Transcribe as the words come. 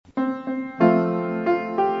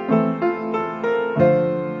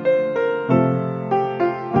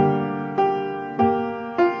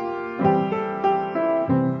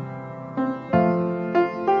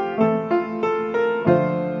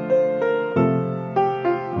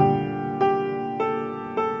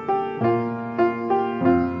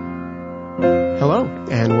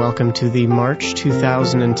welcome to the March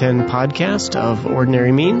 2010 podcast of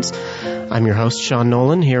Ordinary Means. I'm your host, Sean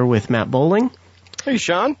Nolan, here with Matt Bowling. Hey,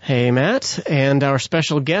 Sean. Hey, Matt. And our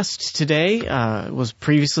special guest today was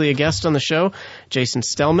previously a guest on the show, Jason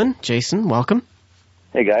Stellman. Jason, welcome.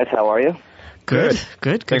 Hey, guys. How are you? Good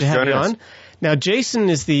to have you on. Now, Jason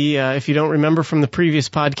is the, if you don't remember from the previous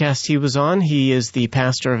podcast he was on, he is the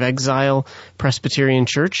pastor of Exile Presbyterian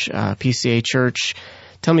Church, PCA Church.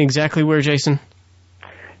 Tell me exactly where, Jason?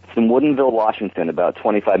 It's in Woodinville, Washington, about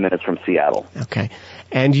 25 minutes from Seattle. Okay.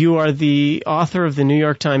 And you are the author of the New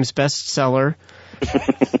York Times bestseller.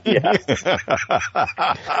 Yeah.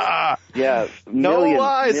 Yeah. No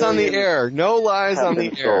lies on the air. No lies on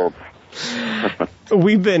the air.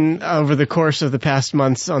 We've been, over the course of the past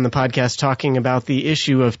months on the podcast, talking about the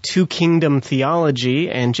issue of two-kingdom theology,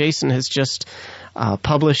 and Jason has just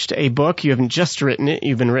published a book. You haven't just written it.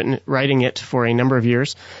 You've been writing it for a number of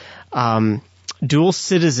years. Dual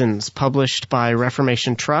Citizens, published by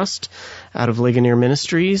Reformation Trust out of Ligonier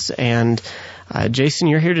Ministries. And Jason,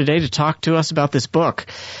 you're here today to talk to us about this book.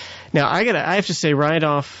 Now, I have to say right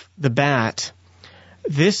off the bat,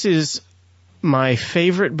 this is my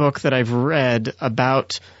favorite book that I've read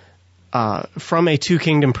about from a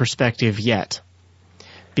two-kingdom perspective yet.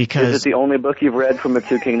 Because is it the only book you've read from a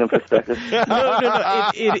two-kingdom perspective? No.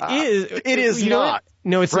 It is not.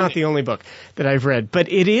 No, it's not the only book that I've read,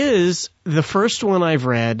 but it is the first one I've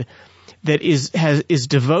read that is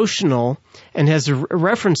devotional and has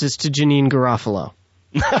references to Janeane Garofalo.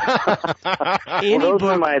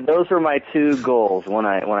 Those were my two goals when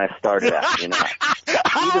I started out. You know,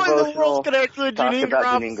 how in the world could I include Janeane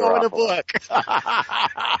Garofalo in a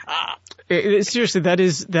book? Seriously, that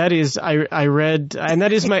is I read, and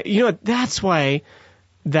that is my, that's why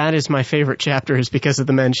that is my favorite chapter, is because of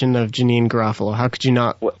the mention of Janeane Garofalo. How could you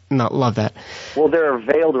not love that? Well, there are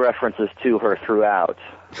veiled references to her throughout,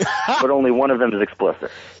 but only one of them is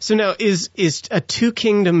explicit. So now, is a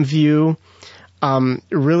two-kingdom view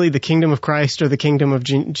really the kingdom of Christ or the kingdom of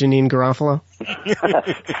Janeane Garofalo?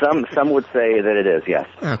 Some would say that it is, yes.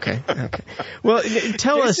 Okay. Well,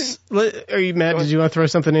 tell us, are you, Matt, did you want to throw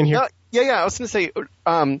something in here? Yeah, I was going to say,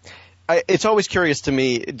 it's always curious to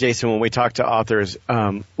me, Jason, when we talk to authors,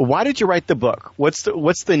 why did you write the book? What's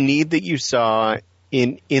the need that you saw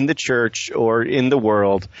in the church or in the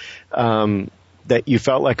world that you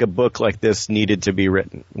felt like a book like this needed to be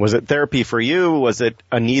written? Was it therapy for you? Was it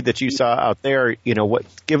a need that you saw out there?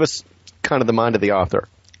 Give us kind of the mind of the author.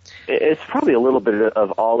 It's probably a little bit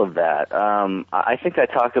of all of that. I think I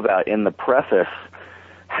talk about in the preface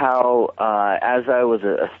how, as I was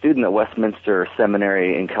a student at Westminster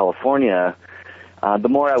Seminary in California, the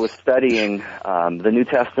more I was studying the New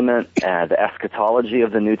Testament and the eschatology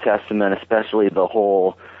of the New Testament, especially the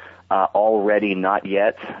whole already not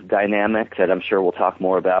yet dynamic that I'm sure we'll talk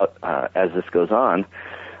more about as this goes on,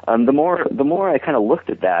 the more I kind of looked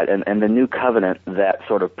at that and the new covenant that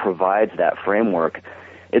sort of provides that framework,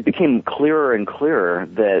 it became clearer and clearer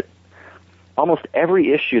that almost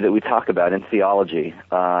every issue that we talk about in theology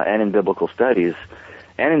and in biblical studies,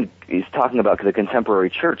 and he's talking about the contemporary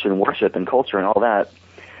church and worship and culture and all that,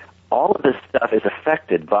 all of this stuff is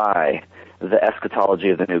affected by the eschatology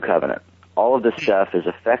of the new covenant. All of this stuff is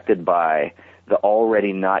affected by the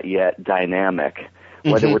already not yet dynamic,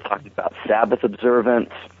 whether we're talking about Sabbath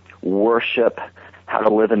observance, worship, how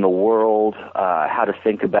to live in the world, how to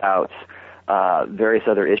think about various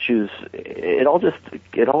other issues. It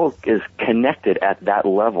all is connected at that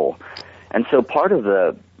level. And so part of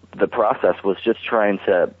the process was just trying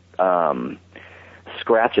to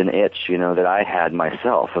scratch an itch, that I had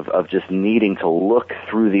myself of just needing to look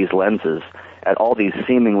through these lenses at all these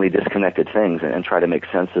seemingly disconnected things and try to make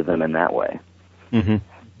sense of them in that way. Mm-hmm.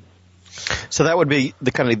 So that would be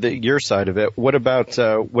your side of it. What about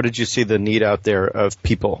what did you see the need out there of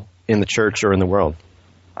people in the church or in the world?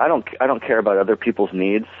 I don't care about other people's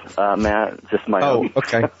needs, Matt. Just my own. Oh,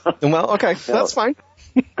 okay. Well, okay, that's fine.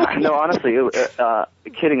 No, honestly,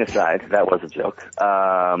 kidding aside, that was a joke.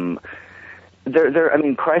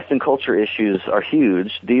 Christ and culture issues are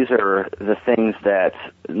huge. These are the things that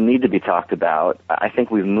need to be talked about. I think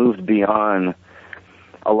we've moved beyond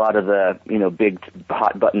a lot of the, big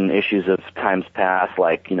hot button issues of times past,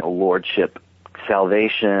 like, lordship,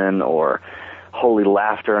 salvation, or holy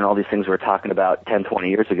laughter, and all these things we were talking about 10, 20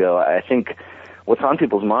 years ago. I think what's on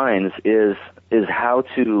people's minds is how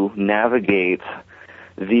to navigate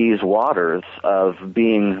these waters of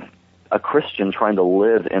being a Christian trying to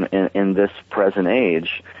live in this present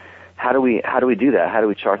age. How do we do that? How do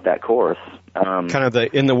we chart that course? Kind of the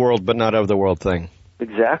in the world but not of the world thing.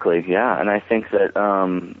 Exactly, yeah. And I think that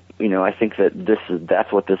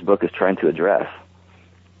that's what this book is trying to address.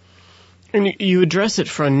 And you address it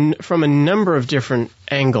from a number of different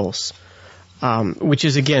angles, which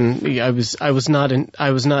is, again, I was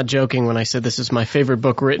not joking when I said this is my favorite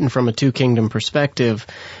book written from a Two Kingdom perspective,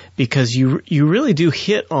 because you really do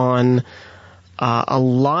hit on a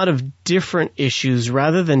lot of different issues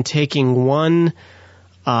rather than taking one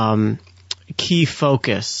key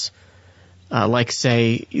focus, like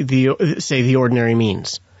say the ordinary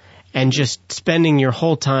means, and just spending your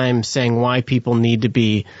whole time saying why people need to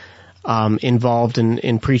be involved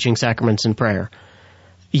in preaching, sacraments, and prayer.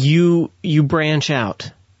 You branch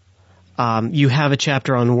out. You have a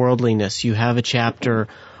chapter on worldliness. You have a chapter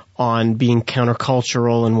on being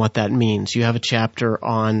countercultural and what that means. You have a chapter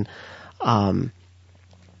on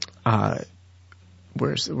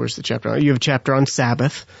where's the chapter? You have a chapter on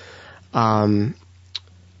Sabbath.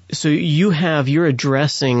 So you're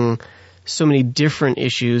addressing so many different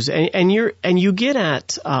issues, and you get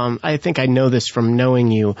at, I think I know this from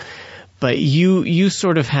knowing you, but you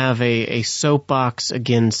sort of have a soapbox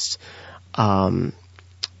against a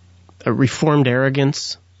reformed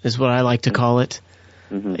arrogance, is what I like to call it.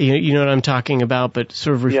 Mm-hmm. You know what I'm talking about, but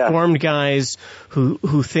sort of reformed guys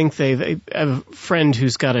who think they have a friend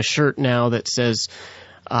who's got a shirt now that says,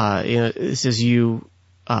 it says you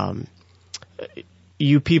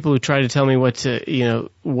people who try to tell me what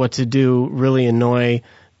to do really annoy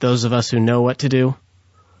those of us who know what to do.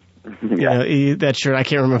 Yeah. That shirt, I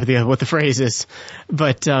can't remember what the phrase is,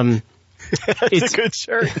 but it's a good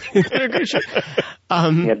shirt. A good shirt.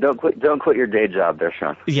 Don't quit your day job there,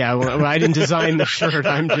 Sean. Yeah, well, I didn't design the shirt.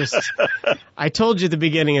 I told you at the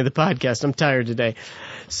beginning of the podcast, I'm tired today.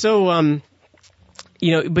 So,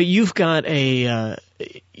 but you've got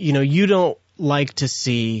you don't like to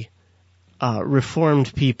see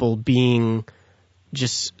Reformed people being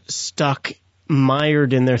just stuck,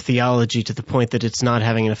 mired in their theology to the point that it's not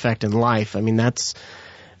having an effect in life. I mean, that's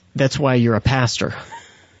why you're a pastor.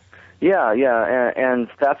 Yeah, and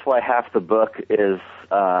that's why half the book is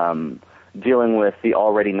dealing with the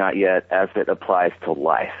already not yet as it applies to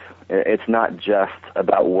life. It's not just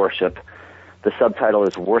about worship. The subtitle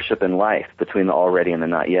is Worship and Life, between the already and the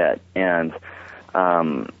not yet. And,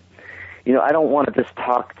 I don't want to just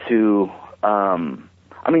talk to, on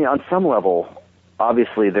some level,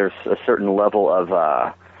 obviously there's a certain level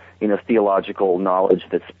of, theological knowledge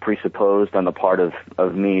that's presupposed on the part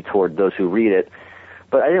of me toward those who read it.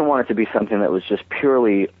 But I didn't want it to be something that was just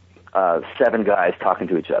purely seven guys talking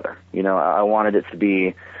to each other. I wanted it to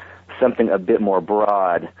be something a bit more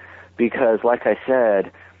broad because, like I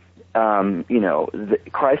said, the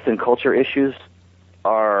Christ and culture issues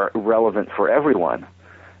are relevant for everyone.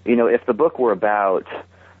 If the book were about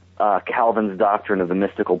Calvin's doctrine of the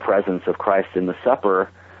mystical presence of Christ in the supper,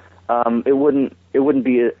 it wouldn't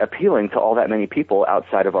be appealing to all that many people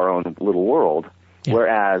outside of our own little world. Yeah.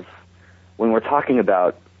 Whereas when we're talking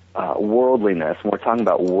about worldliness, when we're talking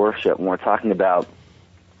about worship, when we're talking about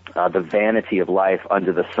the vanity of life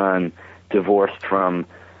under the sun, divorced from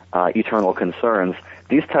eternal concerns,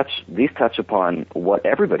 these touch upon what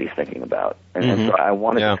everybody's thinking about, and so I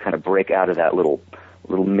wanted to kind of break out of that little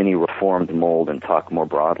mini reformed mold and talk more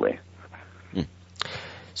broadly.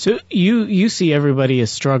 So you see everybody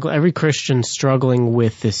every Christian struggling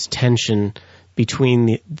with this tension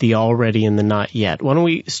between the already and the not yet. Why don't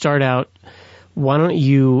we start out? Why don't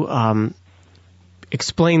you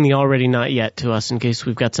explain the already not yet to us, in case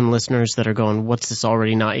we've got some listeners that are going, "What's this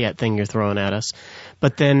already not yet thing you're throwing at us?"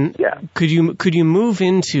 But then, could you move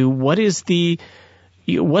into what's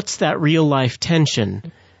that real life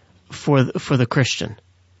tension for the Christian?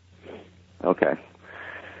 Okay.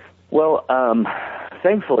 Well,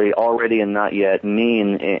 thankfully, already and not yet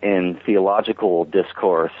mean in theological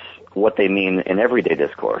discourse what they mean in everyday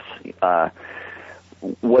discourse.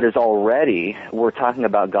 What is already, we're talking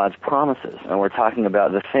about God's promises, and we're talking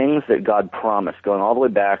about the things that God promised, going all the way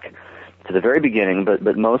back to the very beginning,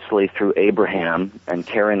 but mostly through Abraham and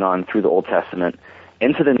carrying on through the Old Testament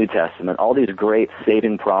into the New Testament, all these great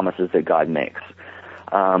saving promises that God makes.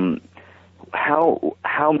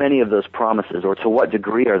 How many of those promises, or to what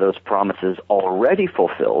degree are those promises already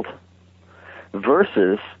fulfilled,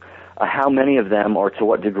 versus how many of them, or to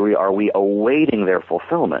what degree are we awaiting their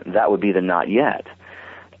fulfillment? That would be the not yet.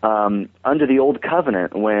 Under the Old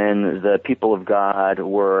Covenant, when the people of God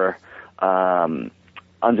were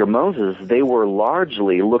under Moses, they were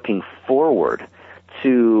largely looking forward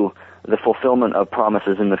to the fulfillment of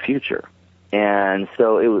promises in the future. And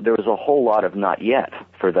so there was a whole lot of not yet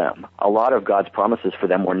for them. A lot of God's promises for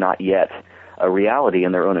them were not yet a reality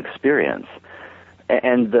in their own experience.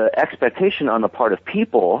 And the expectation on the part of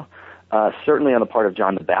people, certainly on the part of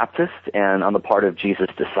John the Baptist and on the part of Jesus'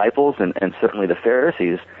 disciples and certainly the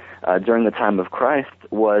Pharisees, during the time of Christ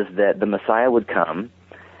was that the Messiah would come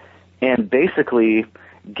and basically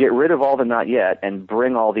get rid of all the not yet and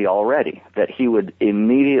bring all the already, that he would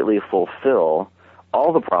immediately fulfill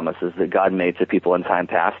all the promises that God made to people in time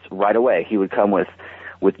past right away. He would come with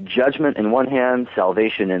judgment in one hand,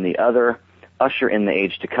 salvation in the other, usher in the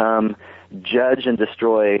age to come, judge and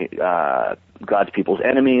destroy God's people's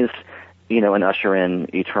enemies, and usher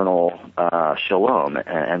in eternal shalom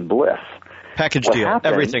and bliss. Package What deal,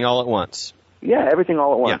 happened, everything all at once. Yeah, everything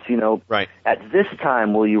all at once. Yeah, right. At this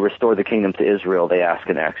time will you restore the kingdom to Israel, they ask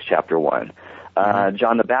in Acts chapter 1.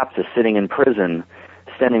 John the Baptist sitting in prison,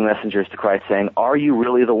 sending messengers to Christ saying, are you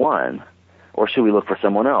really the one, or should we look for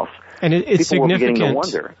someone else? And it's People were significant. beginning to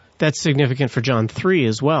wonder. That's significant for John 3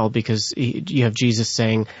 as well, because you have Jesus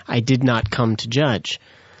saying, I did not come to judge,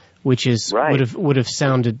 which is right. would have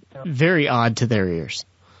sounded very odd to their ears.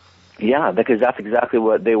 Yeah, because that's exactly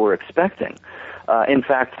what they were expecting. In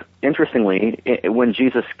fact, interestingly, when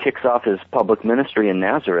Jesus kicks off his public ministry in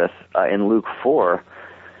Nazareth, in Luke 4,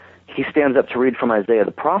 he stands up to read from Isaiah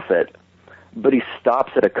the prophet, but he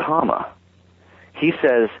stops at a comma. He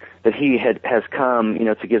says that he has come,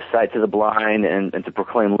 to give sight to the blind and to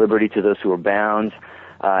proclaim liberty to those who are bound,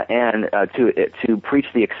 and to preach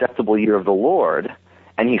the acceptable year of the Lord,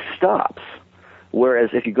 and he stops. Whereas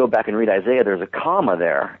if you go back and read Isaiah, there's a comma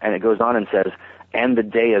there, and it goes on and says, and the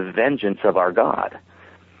day of vengeance of our God.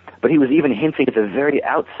 But he was even hinting at the very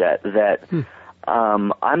outset that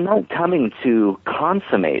I'm not coming to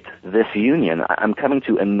consummate this union. I'm coming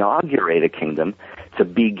to inaugurate a kingdom, to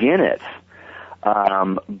begin it,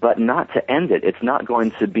 but not to end it. It's not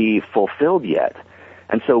going to be fulfilled yet.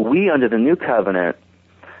 And so we, under the new covenant,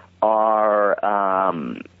 are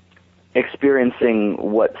experiencing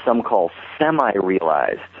what some call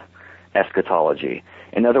semi-realized eschatology.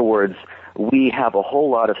 In other words, we have a whole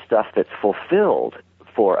lot of stuff that's fulfilled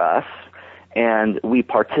for us, and we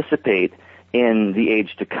participate in the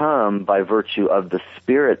age to come by virtue of the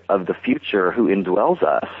Spirit of the future who indwells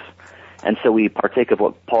us. And so we partake of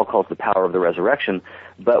what Paul calls the power of the resurrection,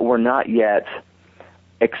 but we're not yet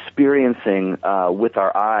experiencing with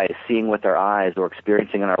our eyes, seeing with our eyes, or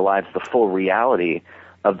experiencing in our lives the full reality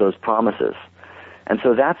of those promises. And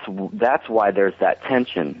so that's why there's that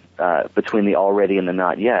tension between the already and the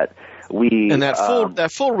not yet. And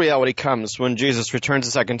that full reality comes when Jesus returns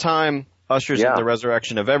a second time, ushers in the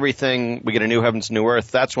resurrection of everything. We get a new heavens, new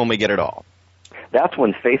earth. That's when we get it all. That's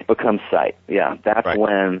when faith becomes sight. Yeah, that's right.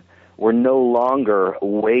 When we're no longer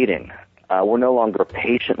waiting. We're no longer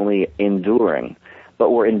patiently enduring,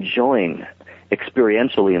 but we're enjoying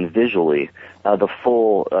experientially and visually the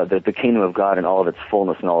full, the kingdom of God in all of its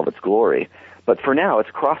fullness and all of its glory. But for now,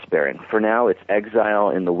 it's cross-bearing. For now, it's exile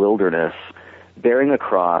in the wilderness, bearing a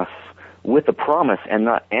cross with a promise and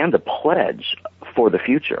a pledge for the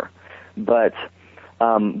future. But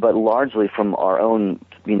largely from our own,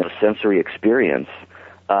 sensory experience,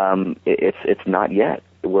 it's not yet.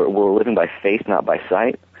 We're living by faith, not by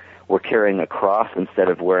sight. We're carrying a cross instead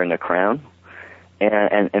of wearing a crown.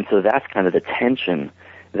 And so that's kind of the tension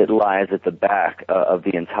that lies at the back of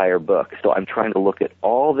the entire book. So I'm trying to look at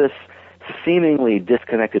all this seemingly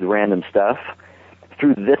disconnected random stuff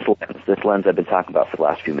through this lens I've been talking about for the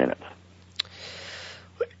last few minutes.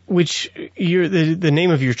 Which the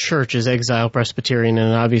name of your church is Exile Presbyterian,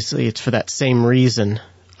 and obviously it's for that same reason,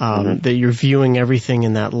 that you're viewing everything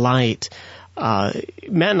in that light. Matt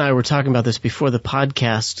and I were talking about this before the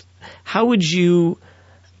podcast. How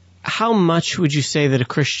much would you say that a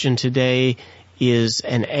Christian today is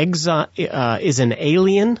an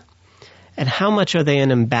alien, and how much are they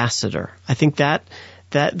an ambassador? I think that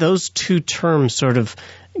those two terms sort of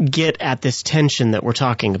get at this tension that we're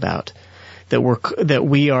talking about. That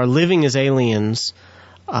we are living as aliens,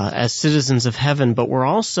 as citizens of heaven, but we're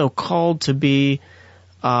also called to be,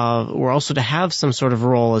 we're also to have some sort of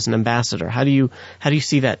role as an ambassador. How do you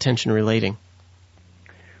see that tension relating?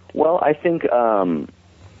 Well, I think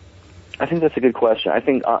that's a good question. I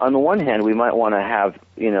think on the one hand, we might want to have,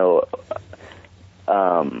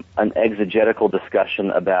 an exegetical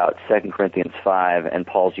discussion about 2 Corinthians 5 and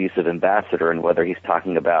Paul's use of ambassador, and whether he's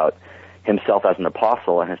talking about himself as an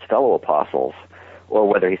apostle and his fellow apostles, or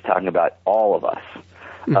whether he's talking about all of us.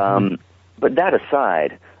 Mm-hmm. But that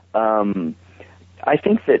aside, I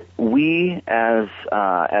think that we as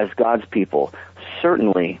God's people,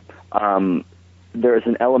 certainly there is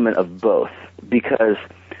an element of both, because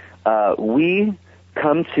we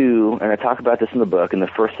come to, and I talk about this in the book, in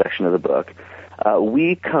the first section of the book,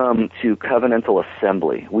 we come to covenantal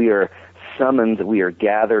assembly. We are summoned, we are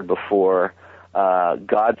gathered before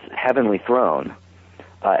God's heavenly throne,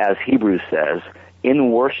 as Hebrews says,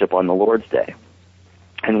 in worship on the Lord's Day.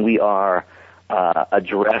 and we are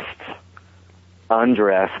addressed,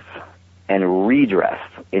 undressed, and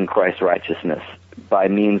redressed in Christ's righteousness by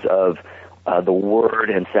means of the Word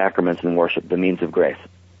and sacraments and worship, the means of grace.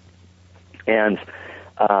 And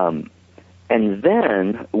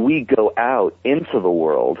then we go out into the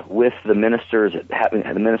world with the ministers, having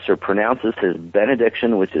the minister pronounces his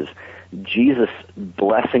benediction, which is Jesus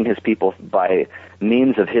blessing his people by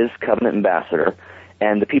means of his covenant ambassador,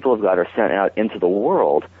 and the people of God are sent out into the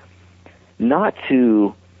world, not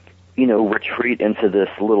to, retreat into this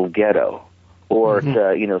little ghetto, or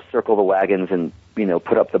to, circle the wagons and,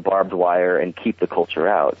 put up the barbed wire and keep the culture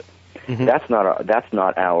out. Mm-hmm. That's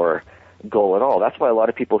not our goal at all. That's why a lot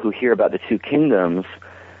of people who hear about the two kingdoms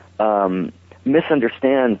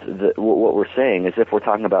misunderstand what we're saying, as if we're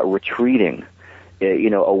talking about retreating,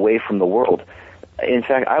 away from the world. In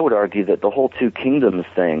fact, I would argue that the whole two kingdoms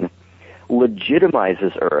thing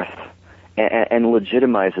legitimizes earth and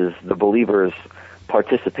legitimizes the believer's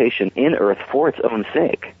participation in earth for its own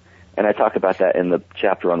sake. And I talk about that in the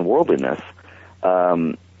chapter on worldliness.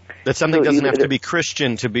 That something doesn't have to be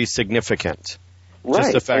Christian to be significant. Right.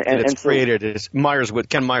 Just the fact that it's created.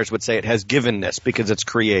 Ken Myers would say it has givenness because it's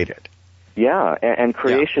created. Yeah, and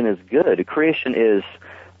creation is good. Creation is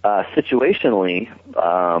situationally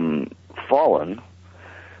fallen,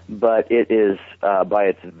 but it is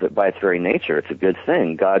by its very nature, it's a good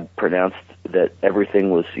thing. God pronounced that everything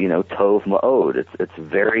was, tov ma'od. It's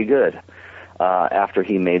very good after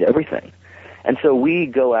He made everything. And so we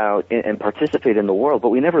go out and participate in the world, but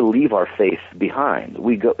we never leave our faith behind.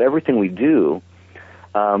 Everything we do,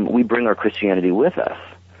 we bring our Christianity with us.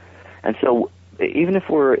 And so even if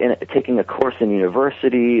we're taking a course in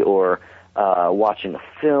university, or watching a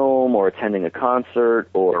film, or attending a concert,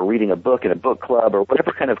 or reading a book in a book club, or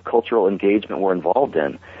whatever kind of cultural engagement we're involved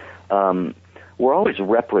in, we're always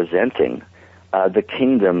representing the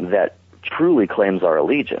kingdom that truly claims our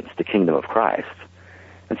allegiance, the kingdom of Christ.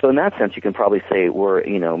 And so in that sense, you can probably say we're,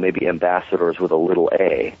 maybe ambassadors with a little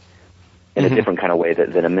a, in a different kind of way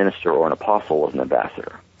than a minister or an apostle was an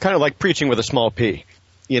ambassador. Kind of like preaching with a small p.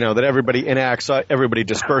 That everybody in Acts, everybody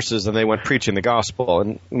disperses and they went preaching the gospel.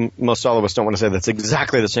 And most all of us don't want to say that's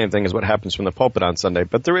exactly the same thing as what happens from the pulpit on Sunday.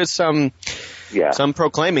 But there is some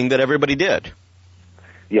proclaiming that everybody did.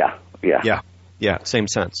 Yeah. Same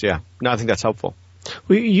sense. Yeah. No, I think that's helpful.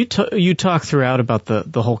 Well, you talk throughout about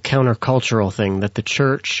the whole countercultural thing, that the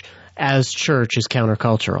church as church is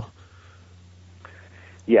countercultural.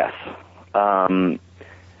 Yes.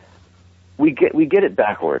 We get it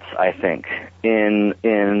backwards, I think.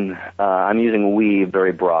 I'm using we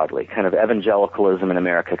very broadly. Kind of evangelicalism in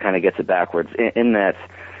America kind of gets it backwards in that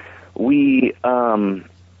we want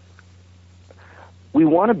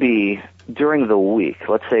to be, during the week,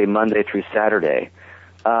 let's say Monday through Saturday,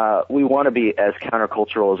 we want to be as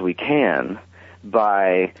countercultural as we can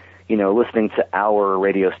by, listening to our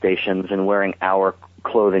radio stations and wearing our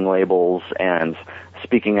clothing labels and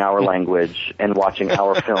speaking our language and watching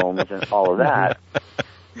our films and all of that.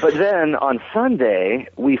 But then on Sunday,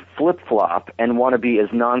 we flip-flop and want to be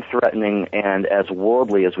as non-threatening and as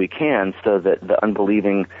worldly as we can so that the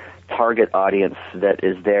unbelieving target audience that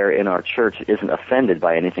is there in our church isn't offended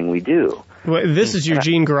by anything we do. Well, this is your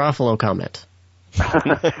Gene Garofalo comment.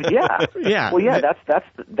 Yeah. Well, yeah, that's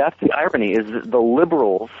the irony, is that the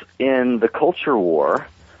liberals in the culture war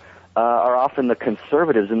are often the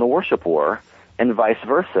conservatives in the worship war, and vice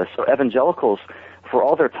versa. So evangelicals, for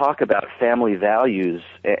all their talk about family values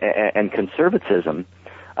and conservatism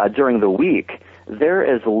during the week, they're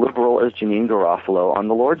as liberal as Janine Garofalo on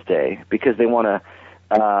the Lord's Day, because they want to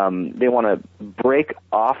break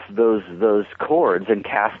off those cords and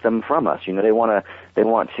cast them from us. They want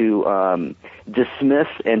to dismiss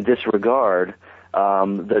and disregard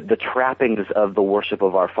the trappings of the worship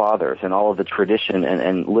of our fathers and all of the tradition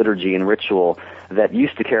and liturgy and ritual that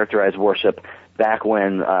used to characterize worship back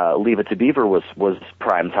when Leave It to Beaver was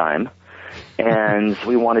prime time. And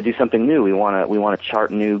we want to do something new. We want to chart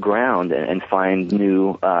new ground and find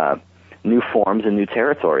new forms and new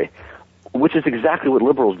territory, which is exactly what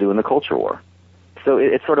liberals do in the culture war. So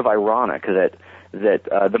it's sort of ironic that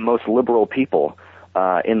the most liberal people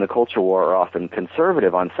in the culture war are often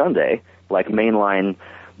conservative on Sunday, like mainline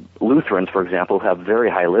Lutherans, for example, who have very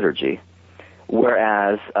high liturgy,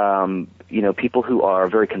 whereas people who are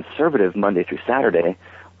very conservative Monday through Saturday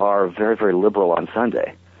are very, very liberal on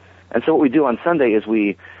Sunday. And so what we do on Sunday is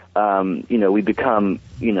we become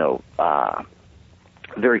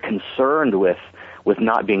very concerned with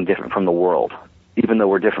not being different from the world, even though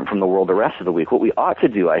we're different from the world the rest of the week. What we ought to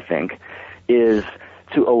do, I think, is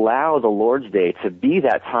to allow the Lord's Day to be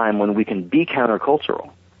that time when we can be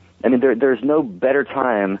countercultural, I mean, there's no better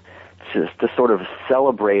time to sort of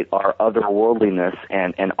celebrate our otherworldliness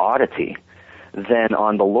and oddity than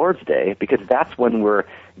on the Lord's Day, because that's when we're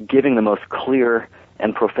giving the most clear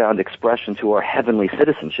and profound expression to our heavenly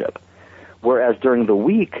citizenship. Whereas during the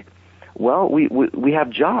week, well, we have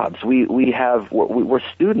jobs, we're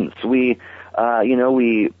students, we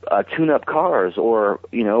tune up cars, or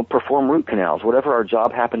perform root canals, whatever our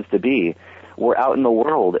job happens to be. We're out in the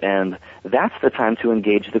world, and that's the time to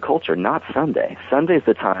engage the culture, not Sunday. Sunday's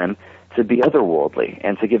the time to be otherworldly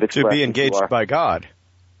and to give expression to be engaged by God.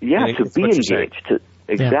 Yeah, to be engaged.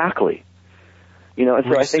 Exactly. And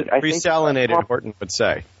so I think resalinated, Horton would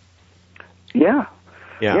say. Yeah.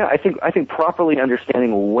 I think properly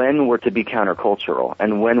understanding when we're to be countercultural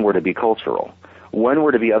and when we're to be cultural, when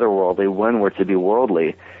we're to be otherworldly, when we're to be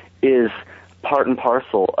worldly, is part and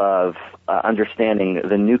parcel of understanding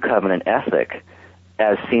the new covenant ethic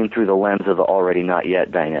as seen through the lens of the already not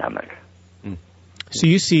yet dynamic. So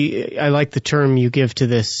you see, I like the term you give to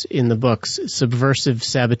this in the books, subversive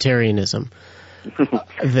Sabbatarianism.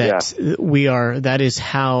 That is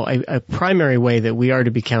how a primary way that we are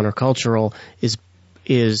to be countercultural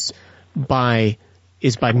is by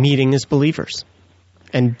meeting as believers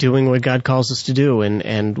and doing what God calls us to do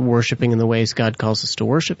and worshiping in the ways God calls us to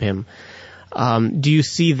worship Him. Do you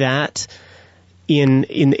see that in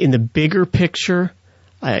the bigger picture?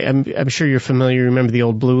 I'm sure you're familiar. You remember the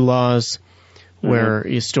old blue laws where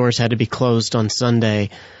your stores had to be closed on Sunday.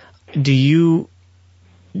 Do you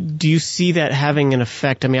see that having an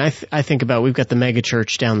effect? I mean, I think about, we've got the mega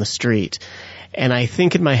church down the street, and I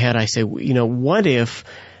think in my head, I say, what if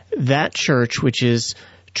that church, which is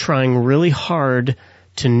trying really hard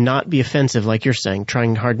to not be offensive, like you're saying,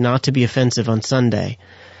 trying hard not to be offensive on Sunday,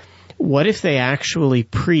 what if they actually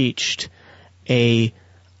preached a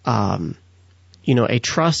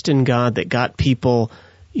trust in God that got people,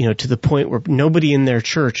 to the point where nobody in their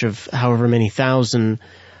church of however many thousand,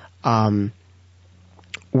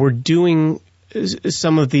 were doing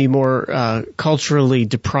some of the more culturally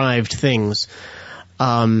deprived things,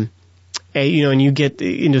 and you get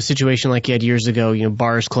into a situation like you had years ago,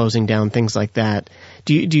 bars closing down, things like that.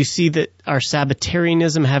 Do you see that our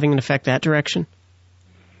Sabbatarianism having an effect that direction?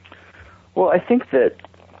 Well, I think that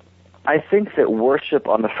worship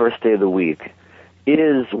on the first day of the week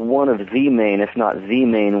is one of the main, if not the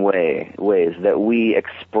main ways that we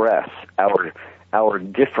express our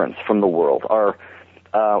difference from the world, our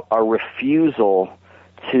refusal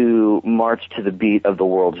to march to the beat of the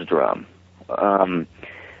world's drum.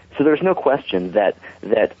 So there's no question that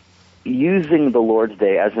using the Lord's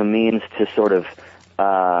Day as a means to sort of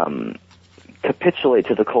capitulate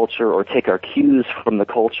to the culture or take our cues from the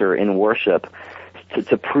culture in worship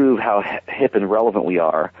to prove how hip and relevant we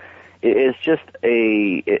are, it's just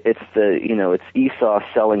it's Esau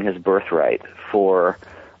selling his birthright for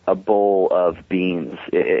a bowl of beans.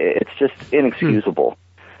 It's just inexcusable.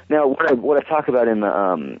 Now, what I talk about in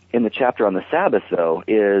the chapter on the Sabbath, though,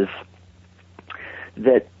 is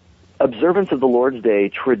that observance of the Lord's Day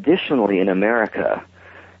traditionally in America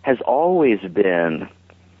has always been,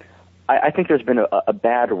 I think there's been a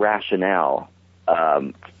bad rationale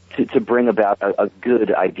to bring about a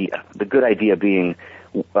good idea. The good idea being,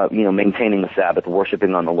 maintaining the Sabbath,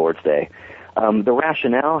 worshiping on the Lord's Day. The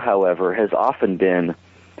rationale, however, has often been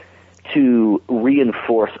to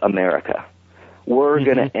reinforce America. We're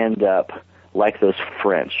going to end up like those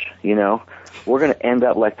French, We're going to end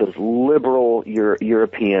up like those liberal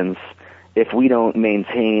Europeans if we don't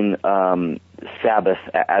maintain Sabbath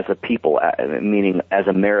as a people, meaning as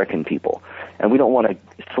American people. And we don't want to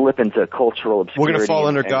slip into cultural obscurity. We're going to fall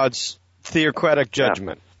under God's theocratic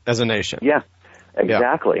judgment as a nation. Yeah,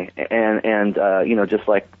 exactly. Yeah. And just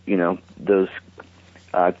like, those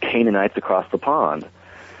Canaanites across the pond.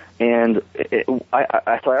 And so I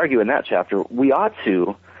argue in that chapter, we ought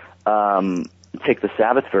to take the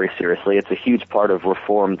Sabbath very seriously. It's a huge part of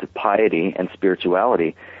Reformed piety and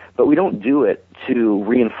spirituality. But we don't do it to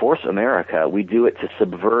reinforce America. We do it to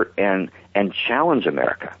subvert and challenge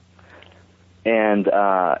America. And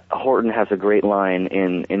Horton has a great line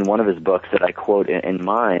in one of his books that I quote in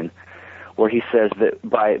mine, where he says that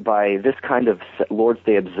by this kind of Lord's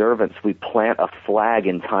Day observance, we plant a flag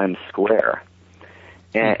in Times Square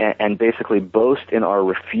and basically boast in our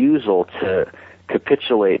refusal to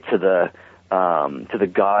capitulate to the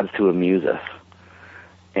gods who amuse us.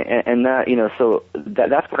 And that, so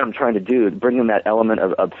that's what I'm trying to do, bring in that element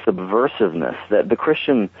of subversiveness, that the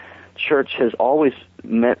Christian church has always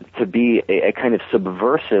meant to be a kind of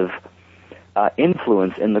subversive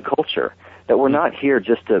influence in the culture, that we're not here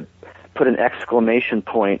just to put an exclamation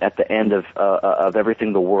point at the end of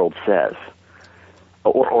everything the world says.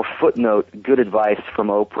 or footnote good advice from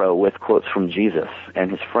Oprah with quotes from Jesus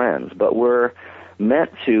and his friends, but we're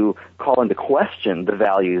meant to call into question the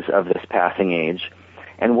values of this passing age,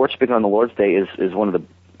 and worshiping on the Lord's Day is one of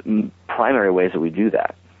the primary ways that we do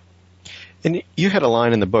that. And you had a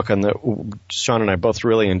line in the book Sean and I both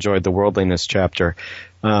really enjoyed the worldliness chapter.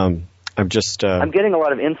 I'm getting a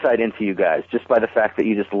lot of insight into you guys just by the fact that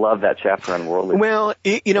you just love that chapter on worldliness. Well,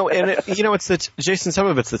 it's Jason, some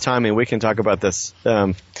of it's the timing. We can talk about this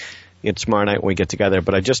tomorrow night when we get together,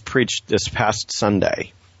 but I just preached this past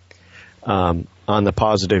Sunday on the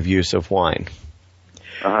positive use of wine,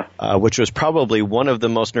 which was probably one of the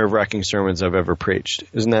most nerve-wracking sermons I've ever preached.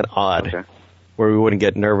 Isn't that odd? Okay. Where we wouldn't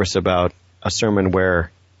get nervous about a sermon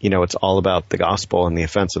where, it's all about the gospel and the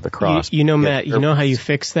offense of the cross. Matt, you know how you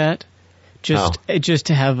fix that? Just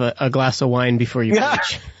to have a glass of wine before you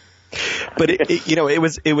preach. But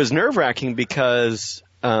it was nerve-wracking because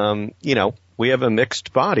we have a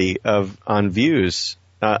mixed body on views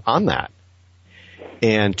on that,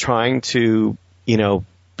 and trying to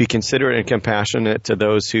be considerate and compassionate to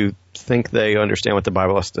those who think they understand what the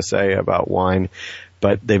Bible has to say about wine,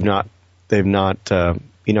 but they've not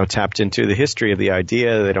tapped into the history of the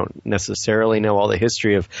idea. They don't necessarily know all the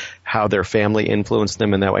history of how their family influenced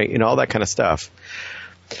them in that way, all that kind of stuff.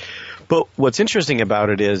 But what's interesting about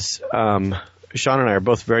it is Sean and I are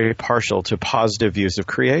both very partial to positive views of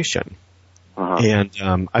creation. And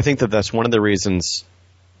I think that's one of the reasons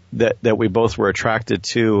that we both were attracted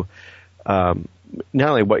to not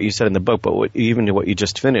only what you said in the book, but even to what you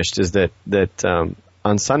just finished, is that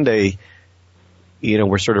on Sunday,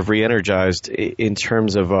 we're sort of re-energized in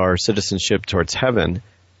terms of our citizenship towards heaven,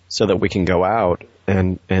 so that we can go out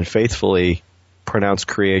and faithfully pronounce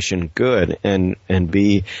creation good and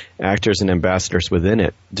be actors and ambassadors within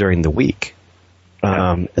it during the week.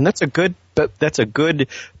 And that's a good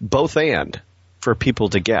both and for people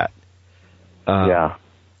to get.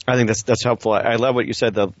 I think that's helpful. I love what you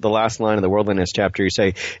said, the last line of the worldliness chapter. You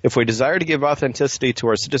say, if we desire to give authenticity to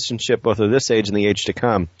our citizenship both of this age and the age to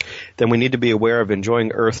come, then we need to be aware of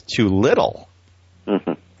enjoying earth too little,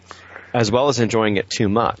 as well as enjoying it too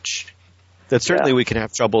much. That certainly we can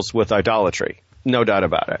have troubles with idolatry, no doubt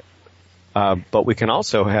about it. But we can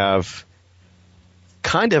also have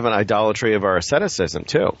kind of an idolatry of our asceticism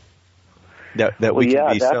too, that we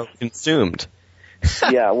can be so consumed.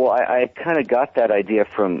 I kind of got that idea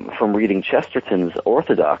from reading Chesterton's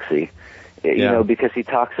Orthodoxy, because he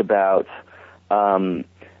talks about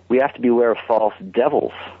we have to beware of false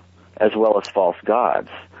devils as well as false gods.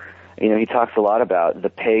 He talks a lot about the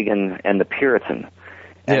pagan and the Puritan,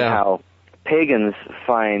 and how pagans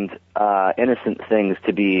find innocent things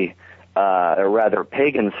to be, or rather,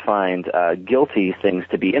 pagans find guilty things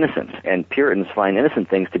to be innocent, and Puritans find innocent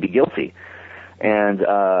things to be guilty. And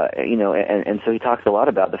so he talks a lot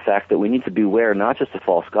about the fact that we need to beware not just of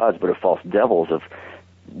false gods, but of false devils, of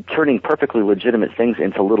turning perfectly legitimate things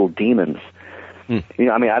into little demons. I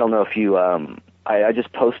don't know if you, I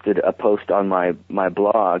just posted a post on my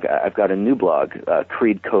blog. I've got a new blog,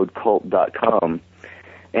 creedcodecult.com,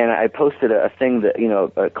 and I posted a thing that,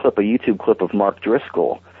 a YouTube clip of Mark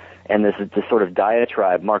Driscoll, and this is this sort of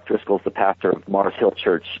diatribe. Mark Driscoll's the pastor of Mars Hill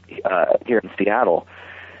Church here in Seattle.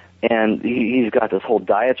 And he's got this whole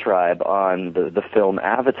diatribe on the film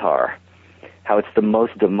Avatar, how it's the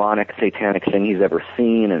most demonic, satanic thing he's ever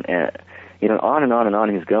seen, and on and on and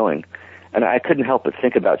on he's going. And I couldn't help but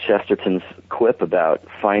think about Chesterton's quip about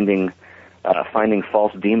finding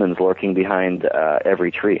false demons lurking behind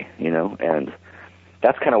every tree, and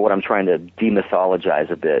that's kind of what I'm trying to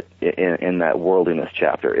demythologize a bit in that worldliness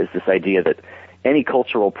chapter, is this idea that any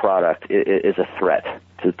cultural product is a threat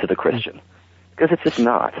to the Christian. Because it's just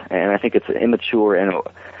not, and I think it's immature, and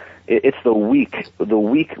it's the weak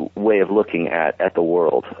way of looking at the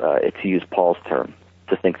world, to use Paul's term,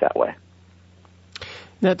 to think that way.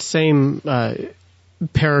 That same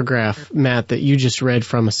paragraph, Matt, that you just read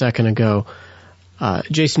from a second ago,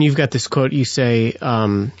 Jason, you've got this quote. You say,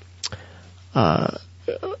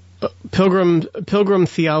 Pilgrim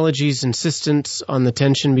theology's insistence on the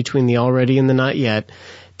tension between the already and the not yet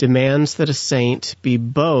demands that a saint be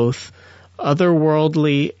both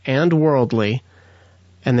otherworldly and worldly,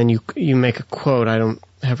 and then you make a quote. I don't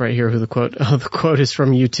have right here who the quote. Oh, the quote is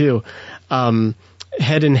from you too.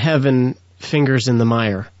 Head in heaven, fingers in the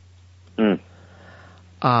mire.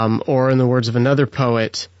 Or in the words of another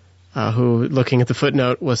poet, who, looking at the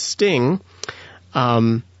footnote, was Sting,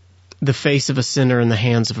 the face of a sinner in the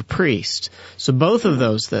hands of a priest. So both of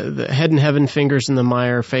those, the head in heaven, fingers in the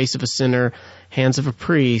mire, face of a sinner, hands of a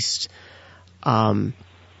priest,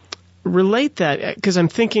 relate that, because I'm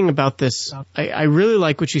thinking about this. I really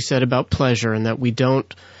like what you said about pleasure, and that we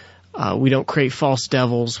don't create false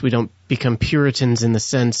devils. We don't become Puritans in the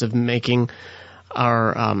sense of making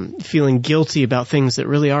our feeling guilty about things that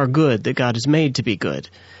really are good, that God has made to be good.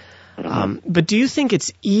 But do you think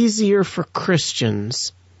it's easier for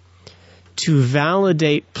Christians to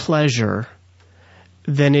validate pleasure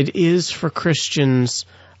than it is for Christians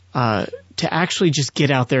to actually just get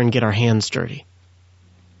out there and get our hands dirty?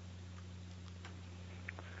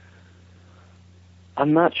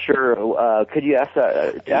 I'm not sure. Could you ask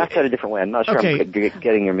that a different way? I'm not sure. Okay. I'm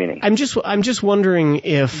getting your meaning. I'm just wondering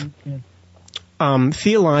if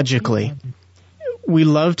theologically we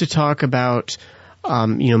love to talk about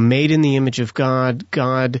made in the image of God,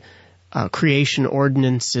 creation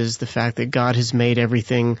ordinances, the fact that God has made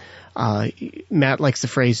everything. Matt likes the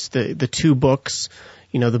phrase the two books,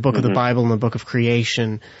 the book of the Bible and the book of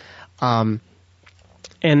creation. And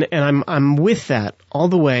I'm with that all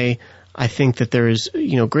the way. I think that there is,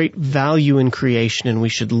 great value in creation, and we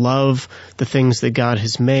should love the things that God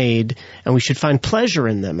has made, and we should find pleasure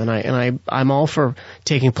in them. And I'm all for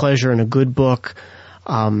taking pleasure in a good book,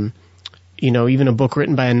 even a book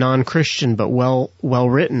written by a non-Christian but well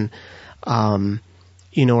written,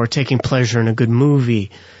 or taking pleasure in a good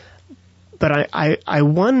movie. But I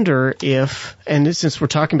wonder if, and since we're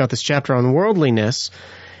talking about this chapter on worldliness,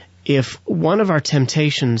 if one of our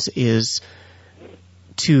temptations is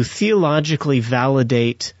to theologically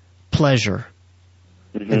validate pleasure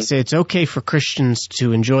and say it's okay for Christians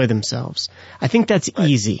to enjoy themselves. I think that's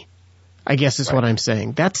easy, I guess is what I'm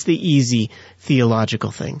saying. That's the easy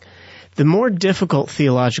theological thing. The more difficult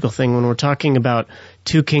theological thing when we're talking about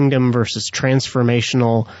two kingdom versus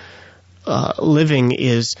transformational living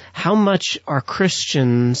is how much are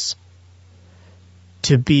Christians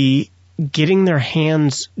to be getting their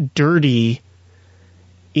hands dirty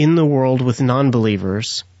in the world with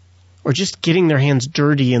non-believers, or just getting their hands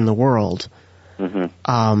dirty in the world,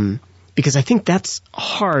 because I think that's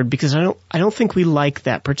hard. Because I don't think we like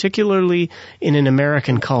that, particularly in an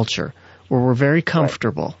American culture where we're very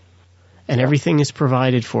comfortable and everything is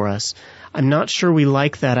provided for us. I'm not sure we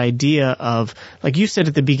like that idea of, like you said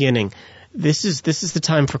at the beginning, this is the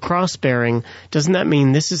time for cross-bearing. Doesn't that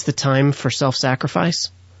mean this is the time for self-sacrifice?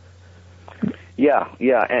 Yeah,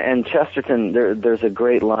 and Chesterton, there's a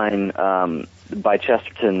great line by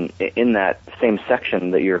Chesterton in that same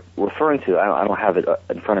section that you're referring to. I don't have it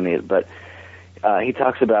in front of me, but he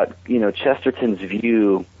talks about, Chesterton's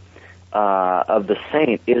view of the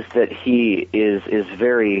saint is that he is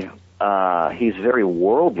very he's very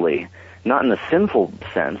worldly, not in the sinful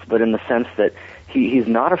sense, but in the sense that he's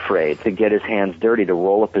not afraid to get his hands dirty, to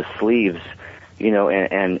roll up his sleeves,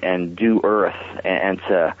 and do earth, and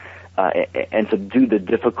to do the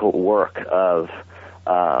difficult work of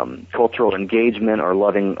cultural engagement or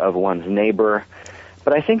loving of one's neighbor.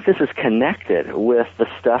 But I think this is connected with the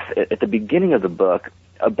stuff at the beginning of the book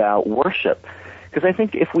about worship. Because I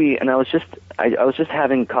think I was just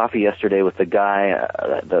having coffee yesterday with the guy,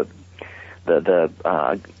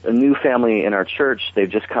 a new family in our church. They've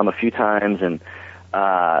just come a few times, and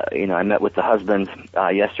I met with the husband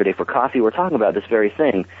yesterday for coffee. We're talking about this very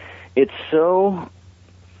thing. It's so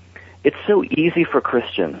easy for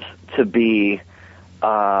Christians to be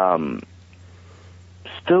so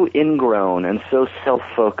ingrown and so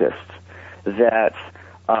self-focused that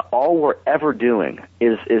all we're ever doing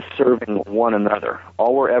is serving one another.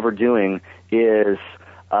 All we're ever doing is,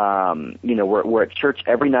 we're at church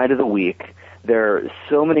every night of the week. There are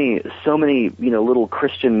so many, little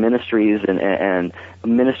Christian ministries and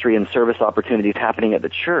ministry and service opportunities happening at the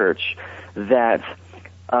church that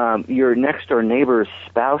your next door neighbor's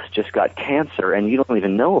spouse just got cancer and you don't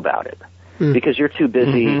even know about it because you're too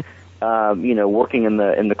busy, working in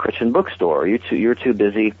the Christian bookstore. You're too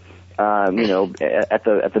busy, at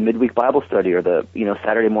the midweek Bible study or the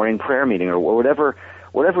Saturday morning prayer meeting or whatever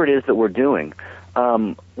it is that we're doing.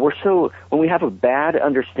 When we have a bad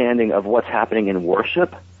understanding of what's happening in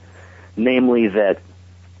worship, namely that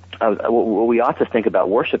what we ought to think about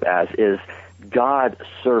worship as is God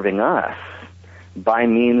serving us by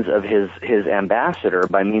means of his ambassador,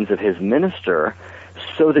 by means of his minister,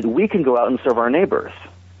 so that we can go out and serve our neighbors.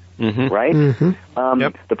 Right?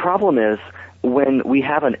 Yep. The problem is when we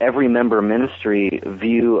have an every member ministry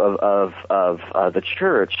view of the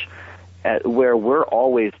church, where we're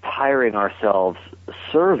always tiring ourselves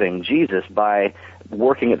serving Jesus by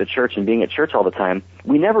working at the church and being at church all the time,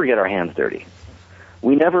 we never get our hands dirty.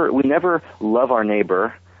 We never love our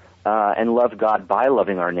neighbor and love God by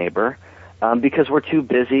loving our neighbor because we're too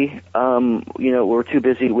busy. We're too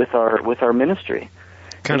busy with our ministry.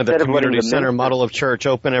 kind of the community center model of church,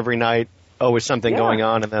 open every night, always something going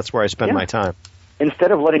on, and that's where I spend my time.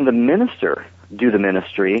 Instead of letting the minister do the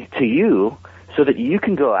ministry to you so that you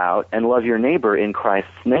can go out and love your neighbor in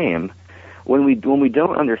Christ's name, when we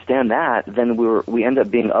don't understand that, then we end up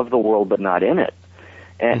being of the world but not in it.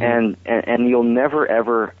 And you'll never,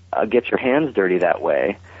 ever get your hands dirty that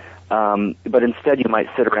way. But instead you might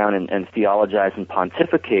sit around and theologize and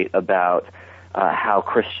pontificate about how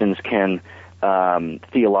Christians can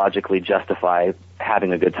theologically justify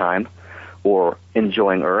having a good time or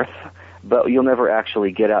enjoying earth, but you'll never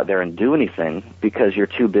actually get out there and do anything because you're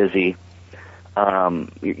too busy.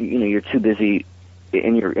 You're too busy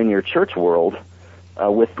in your church world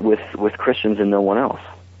with Christians and no one else.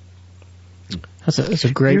 That's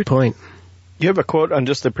a great point. You have a quote on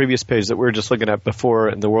just the previous page that we were just looking at before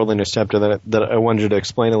in the worldliness chapter that I wanted you to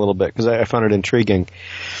explain a little bit because I found it intriguing.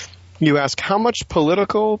 You ask, how much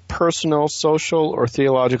political, personal, social, or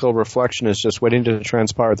theological reflection is just waiting to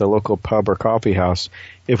transpire at the local pub or coffee house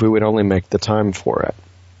if we would only make the time for it?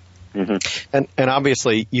 Mm-hmm. And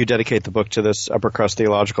obviously you dedicate the book to this Upper Crust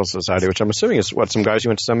Theological Society, which I'm assuming is some guys you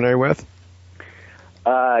went to seminary with?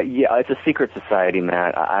 Yeah, it's a secret society,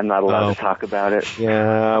 Matt. I'm not allowed to talk about it.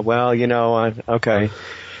 Yeah, well, okay.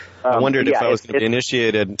 I wondered if I was going to be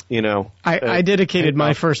initiated, I dedicated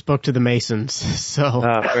my first book to the Masons, so.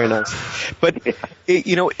 Very nice. But,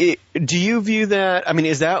 do you view that,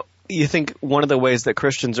 is that, you think one of the ways that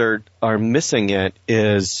Christians are missing it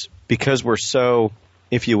is because we're so,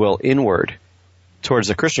 if you will, inward towards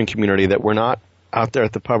the Christian community that we're not out there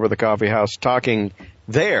at the pub or the coffee house talking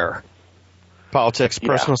there. Politics,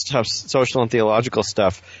 personal stuff, social and theological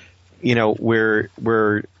stuff. We're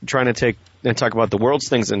trying to take and talk about the world's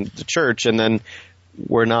things in the church, and then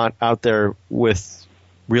we're not out there with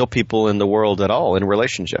real people in the world at all in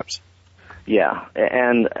relationships. Yeah,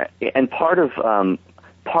 and part of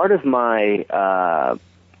my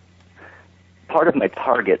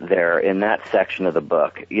target there in that section of the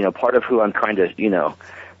book, part of who I'm trying to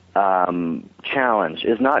challenge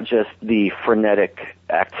is not just the frenetic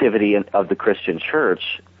activity of the Christian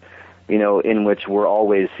church, in which we're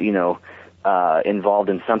always, involved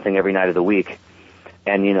in something every night of the week.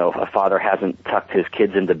 And, a father hasn't tucked his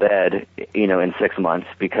kids into bed, in 6 months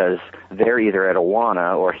because they're either at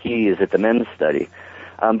Awana or he is at the men's study.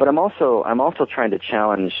 But I'm also trying to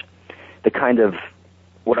challenge the kind of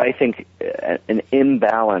what I think an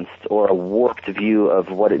imbalanced or a warped view of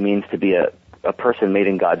what it means to be a person made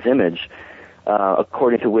in God's image,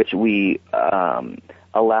 according to which we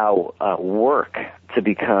allow work to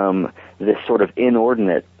become this sort of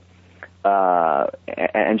inordinate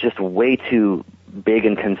and just way too big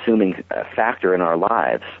and consuming factor in our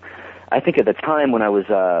lives. I think at the time when I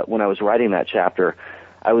was writing that chapter,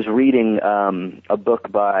 I was reading a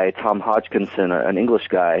book by Tom Hodgkinson, an English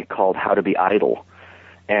guy, called How to Be Idle,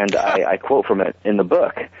 and I quote from it in the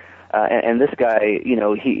book. And this guy,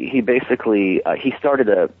 he basically he started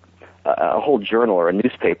a whole journal or a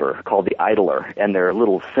newspaper called The Idler, and their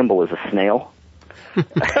little symbol is a snail.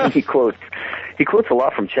 And he quotes a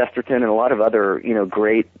lot from Chesterton and a lot of other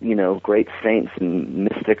great saints and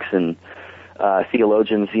mystics and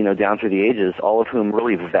theologians down through the ages, all of whom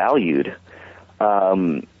really valued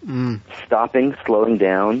stopping, slowing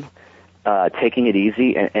down, taking it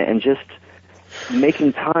easy, and just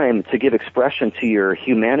making time to give expression to your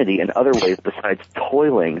humanity in other ways besides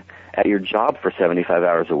toiling at your job for 75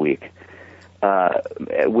 hours a week,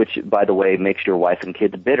 which, by the way, makes your wife and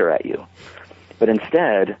kids bitter at you. But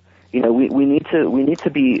instead, we need to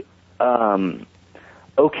be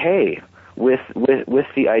okay with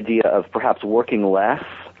the idea of perhaps working less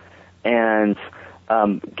and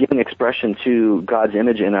giving expression to God's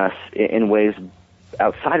image in us in ways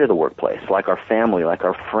outside of the workplace, like our family, like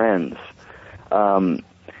our friends. And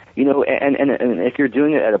if you're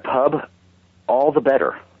doing it at a pub, all the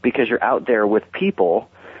better, because you're out there with people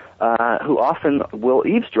who often will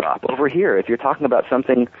eavesdrop over here. If you're talking about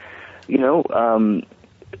something,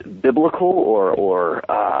 biblical or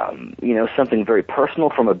something very personal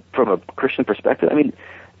from a Christian perspective,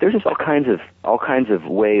 there's just all kinds of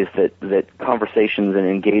ways that conversations and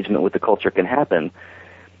engagement with the culture can happen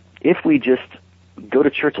if we just go to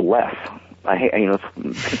church less. It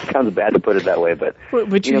sounds bad to put it that way, but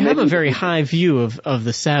you have a very high view of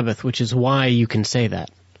the Sabbath, which is why you can say that.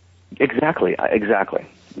 Exactly.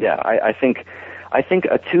 Yeah, I think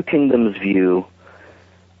a two kingdoms view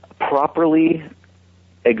properly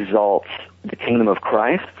exalts the kingdom of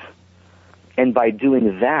Christ, and by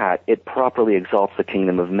doing that, it properly exalts the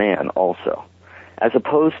kingdom of man also, as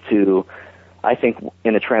opposed to, I think,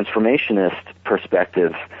 in a transformationist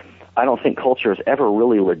perspective, I don't think culture is ever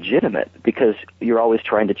really legitimate because you're always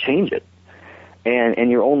trying to change it. And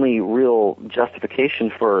your only real justification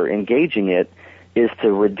for engaging it is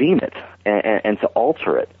to redeem it and to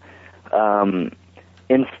alter it.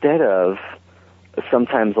 Instead of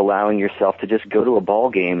sometimes allowing yourself to just go to a ball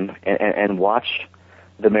game and watch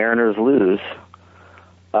the Mariners lose.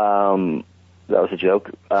 That was a joke.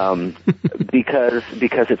 Because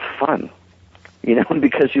it's fun,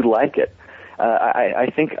 because you like it.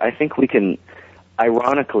 I think we can,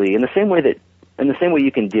 ironically, in the same way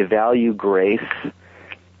you can devalue grace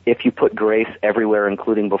if you put grace everywhere,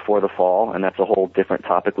 including before the fall, and that's a whole different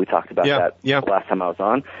topic. We talked about that last time I was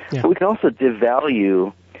on. Yeah. But we can also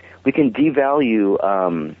devalue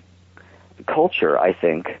culture, I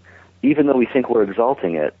think, even though we think we're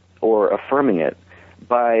exalting it or affirming it,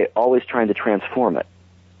 by always trying to transform it.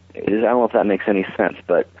 I don't know if that makes any sense,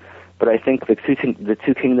 but I think the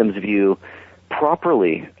two kingdoms view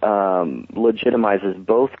properly legitimizes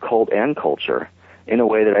both cult and culture in a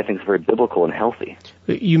way that I think is very biblical and healthy.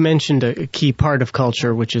 You mentioned a key part of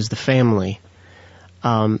culture, which is the family.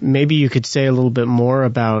 Maybe you could say a little bit more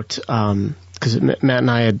about, because Matt and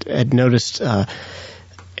I had noticed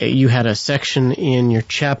you had a section in your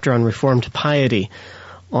chapter on Reformed piety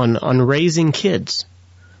on raising kids.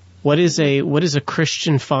 What is a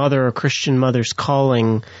Christian father or Christian mother's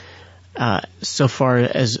calling so far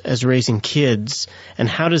as raising kids, and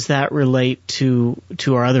how does that relate to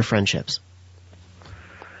our other friendships?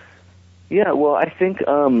 Yeah, well, I think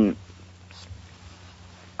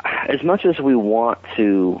as much as we want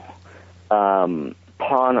to pawn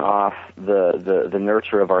off the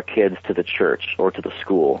nurture of our kids to the church or to the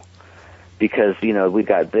school, because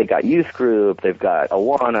they got youth group, they've got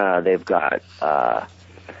Awana, they've got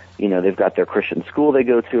they've got their Christian school they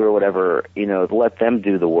go to or whatever, let them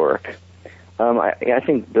do the work. I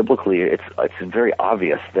think biblically it's very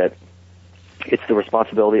obvious that it's the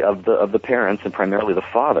responsibility of the parents, and primarily the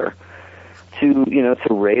father, to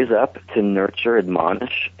raise up, to nurture,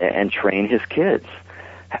 admonish, and train his kids.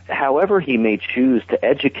 However he may choose to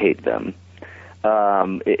educate them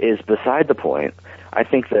is beside the point. I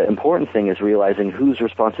think the important thing is realizing whose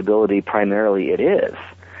responsibility primarily it is.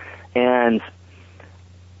 And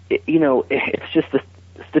it's just the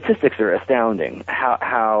statistics are astounding.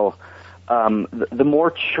 How the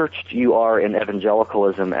more churched you are in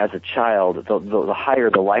evangelicalism as a child, the higher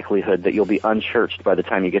the likelihood that you'll be unchurched by the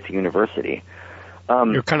time you get to university.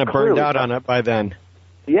 You're kind of burned out on it by then.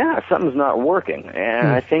 Yeah, something's not working, and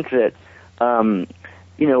I think that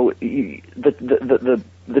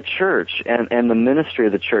the church and the ministry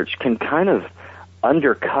of the church can kind of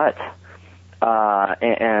undercut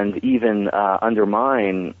and even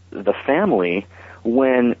undermine the family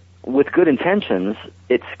when, with good intentions,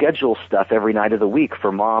 it schedules stuff every night of the week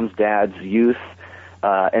for moms, dads, youth,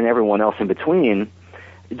 and everyone else in between.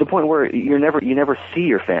 To the point where you never see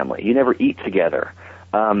your family, you never eat together.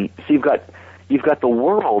 So you've got the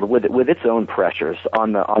world with its own pressures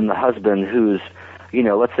on the husband who's,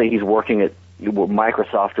 let's say he's working at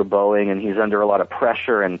Microsoft or Boeing and he's under a lot of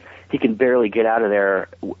pressure and he can barely get out of there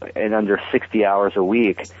in under 60 hours a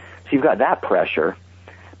week. So you've got that pressure.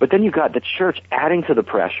 But then you've got the church adding to the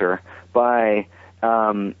pressure by,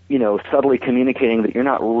 subtly communicating that you're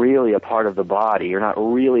not really a part of the body, you're not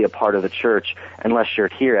really a part of the church unless you're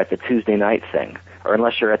here at the Tuesday night thing, or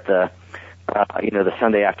unless you're at the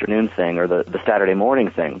Sunday afternoon thing or the Saturday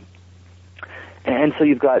morning thing. And so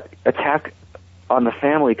you've got attack on the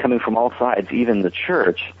family coming from all sides, even the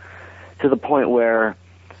church, to the point where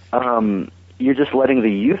you're just letting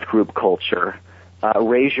the youth group culture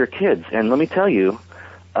raise your kids. And let me tell you,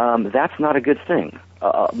 that's not a good thing.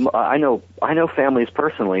 I know families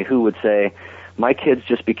personally who would say, my kids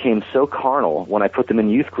just became so carnal when I put them in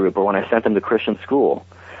youth group or when I sent them to Christian school.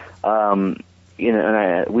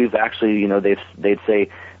 We've actually, they'd say,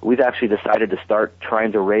 we've actually decided to start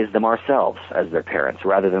trying to raise them ourselves as their parents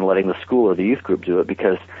rather than letting the school or the youth group do it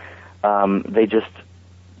because it's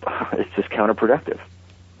just counterproductive.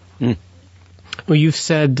 Mm. Well, you've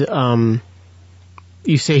said,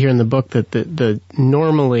 you say here in the book that the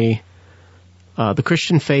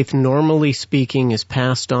Christian faith, normally speaking, is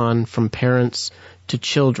passed on from parents to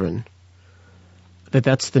children.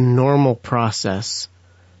 That's the normal process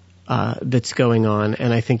that's going on.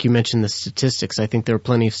 And I think you mentioned the statistics. I think there are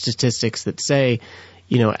plenty of statistics that say,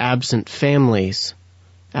 absent families,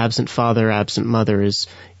 absent father, absent mother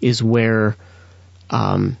is where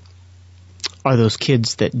are those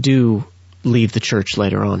kids that do leave the church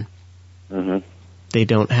later on. Mm-hmm. They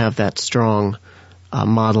don't have that strong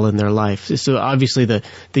model in their life. So obviously the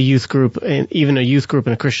youth group, and even a youth group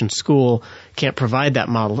in a Christian school, can't provide that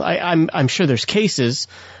model. I'm sure there's cases,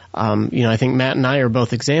 I think Matt and I are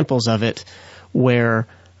both examples of it, where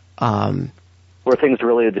things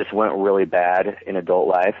really just went really bad in adult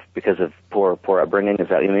life because of poor upbringing. Is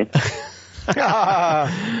that what you mean?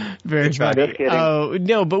 Very funny. Oh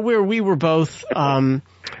no, but we were both. We were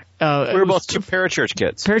both two parachurch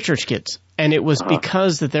kids. Parachurch kids, and it was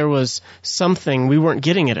because that there was something we weren't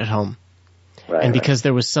getting it at home, right, and because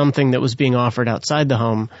there was something that was being offered outside the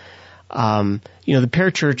home. The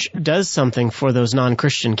parachurch does something for those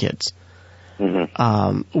non-Christian kids,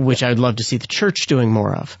 which I'd love to see the church doing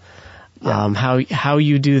more of. Yeah. How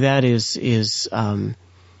you do that is a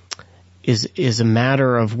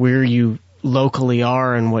matter of where you locally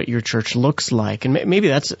are and what your church looks like. And maybe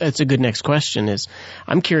that's a good next question. Is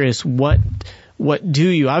I'm curious what do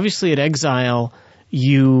you, obviously at Exile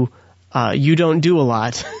you don't do a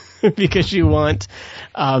lot because you want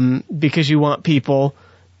people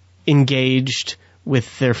engaged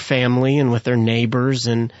with their family and with their neighbors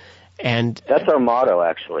and that's our motto,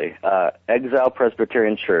 actually. Exile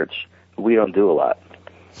Presbyterian Church. We don't do a lot.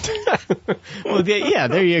 Well, yeah,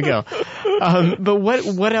 there you go. But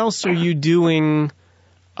what else are you doing?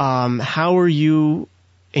 How are you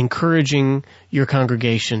encouraging your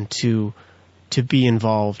congregation to be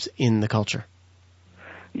involved in the culture?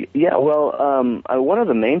 Yeah, well, one of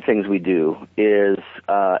the main things we do is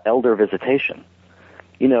elder visitation.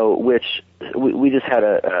 Which we just had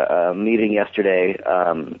a meeting yesterday.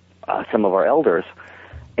 Some of our elders.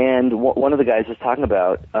 And one of the guys was talking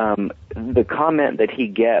about the comment that he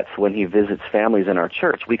gets when he visits families in our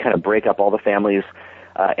church. We kind of break up all the families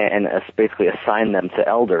and basically assign them to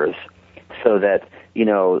elders so that,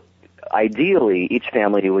 ideally each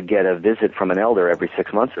family would get a visit from an elder every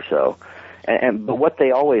 6 months or so. But what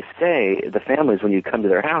they always say, the families, when you come to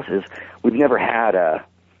their house, is we've never had an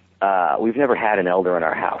elder in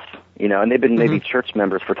our house, and they've been maybe church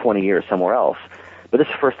members for 20 years somewhere else. But this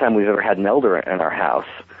is the first time we've ever had an elder in our house,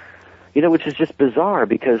 which is just bizarre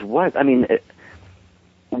because what's an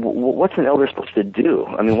elder supposed to do?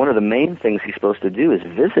 I mean, one of the main things he's supposed to do is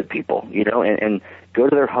visit people, and go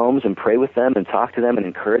to their homes and pray with them and talk to them and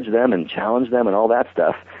encourage them and challenge them and all that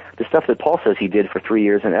stuff. The stuff that Paul says he did for 3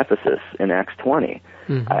 years in Ephesus in Acts 20.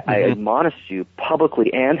 I admonished you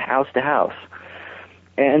publicly and house to house.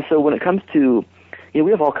 And so when it comes to,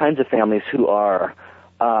 we have all kinds of families who are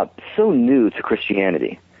so new to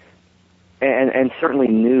Christianity, and certainly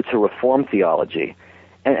new to Reformed theology,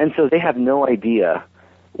 and so they have no idea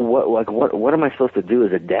what am I supposed to do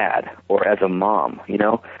as a dad or as a mom.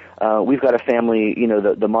 We've got a family.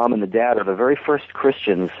 The mom and the dad are the very first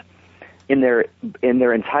Christians in their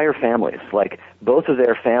entire families. Like both of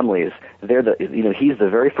their families, he's the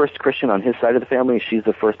very first Christian on his side of the family. She's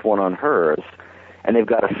the first one on hers, and they've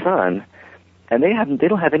got a son, and they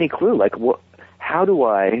don't have any clue. Like what do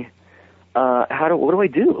I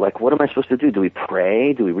do? Like, what am I supposed to do? Do we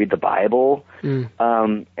pray? Do we read the Bible? And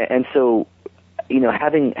so,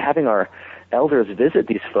 having our elders visit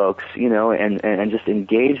these folks, and just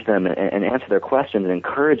engage them and answer their questions and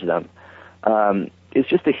encourage them, is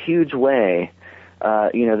just a huge way,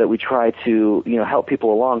 that we try to, help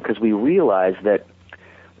people along, because we realize that,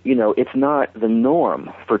 it's not the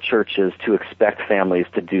norm for churches to expect families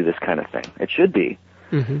to do this kind of thing. It should be.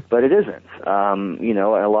 But it isn't. In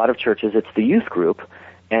a lot of churches, it's the youth group,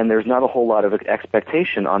 and there's not a whole lot of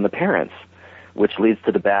expectation on the parents, which leads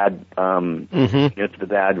to the bad, to the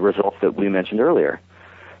bad results that we mentioned earlier.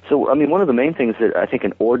 So, one of the main things that I think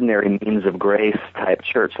an ordinary means of grace type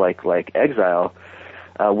church like Exile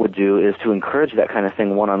would do is to encourage that kind of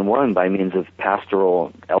thing one-on-one by means of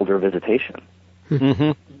pastoral elder visitation.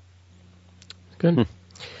 Good.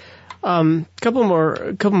 Couple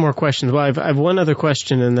more questions. Well, I've one other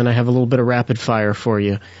question, and then I have a little bit of rapid fire for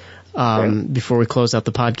you before we close out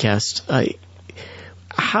the podcast.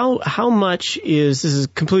 How much this is a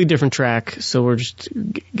completely different track, so we're just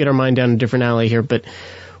get our mind down a different alley here. But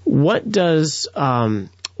what does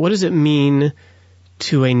it mean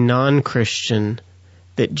to a non-Christian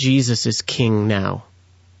that Jesus is King now?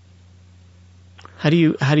 How do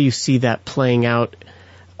you see that playing out?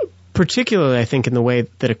 Particularly, I think, in the way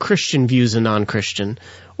that a Christian views a non-Christian,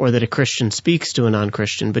 or that a Christian speaks to a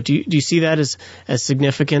non-Christian. But do you see that as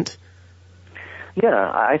significant? Yeah,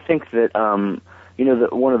 I think that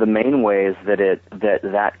that one of the main ways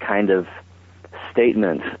that kind of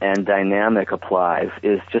statement and dynamic applies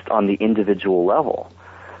is just on the individual level.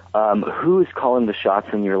 Who is calling the shots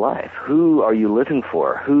in your life? Who are you living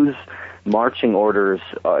for? Whose marching orders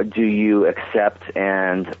do you accept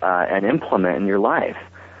and implement in your life?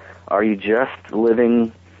 Are you just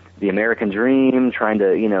living the American dream, trying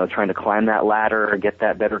to climb that ladder, get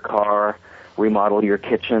that better car, remodel your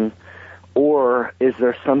kitchen? Or is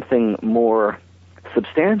there something more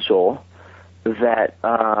substantial that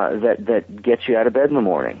gets you out of bed in the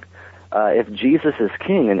morning? If Jesus is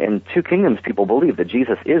king, and two kingdoms people believe that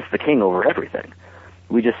Jesus is the king over everything.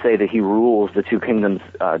 We just say that he rules the two kingdoms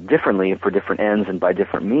differently for different ends and by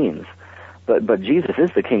different means. But Jesus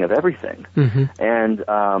is the king of everything. Mm-hmm. And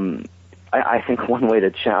I think one way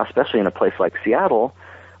to especially in a place like Seattle,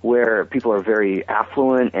 where people are very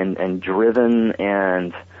affluent and driven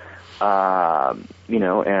and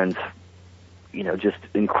just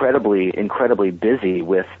incredibly busy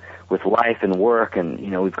with life and work, and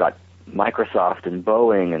we've got Microsoft and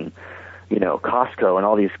Boeing and Costco and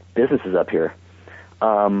all these businesses up here.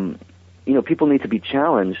 People need to be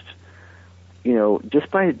challenged.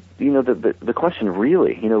 Just by the question,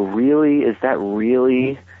 really, is that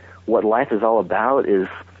really what life is all about? Is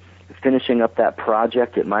finishing up that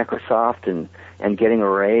project at Microsoft and getting a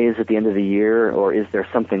raise at the end of the year, or is there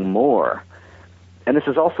something more? And this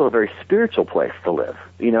is also a very spiritual place to live.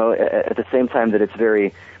 At the same time that it's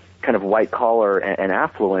very kind of white collar and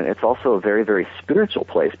affluent, it's also a very, very spiritual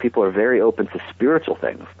place. People are very open to spiritual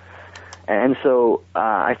things. And so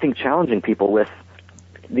I think challenging people with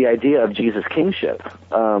the idea of Jesus' kingship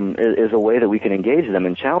is a way that we can engage them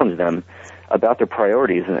and challenge them about their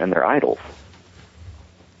priorities and their idols.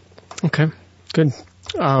 Okay, good.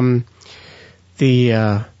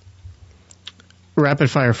 The rapid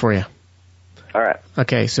fire for you. All right.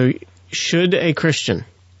 Okay, so should a Christian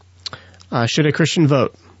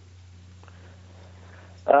vote?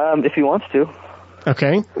 If he wants to.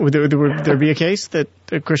 Okay. Would there be a case that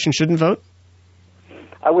a Christian shouldn't vote?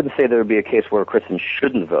 I wouldn't say there would be a case where a Christian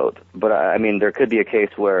shouldn't vote, but I mean there could be a case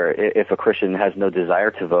where if a Christian has no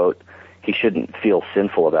desire to vote, he shouldn't feel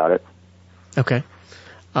sinful about it. Okay.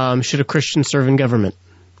 Should a Christian serve in government?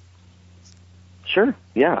 Sure.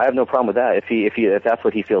 Yeah, I have no problem with that. If that's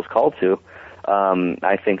what he feels called to,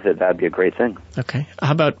 I think that'd be a great thing. Okay.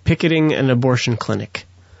 How about picketing an abortion clinic?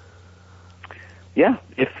 Yeah,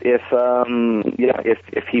 if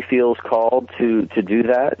he feels called to do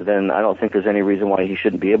that, then I don't think there's any reason why he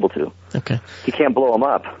shouldn't be able to. Okay. He can't blow him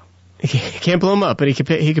up. He can't blow him up, but he could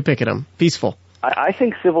picket him. Peaceful. I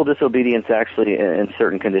think civil disobedience actually in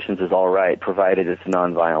certain conditions is all right, provided it's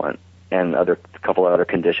nonviolent and a couple of other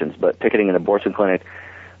conditions. But picketing an abortion clinic,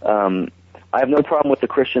 I have no problem with the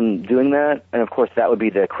Christian doing that, and of course that would be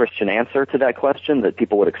the Christian answer to that question that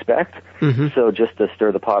people would expect. Mm-hmm. So just to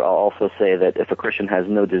stir the pot, I'll also say that if a Christian has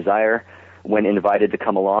no desire when invited to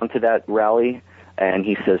come along to that rally, and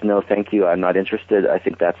he says, no, thank you, I'm not interested, I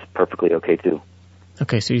think that's perfectly okay too.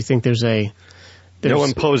 Okay, so you think there's no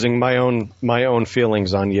imposing my own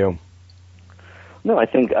feelings on you. No, I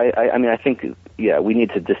think we need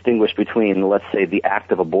to distinguish between, let's say, the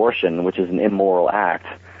act of abortion, which is an immoral act,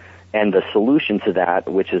 and the solution to that,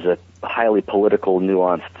 which is a highly political,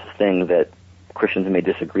 nuanced thing that Christians may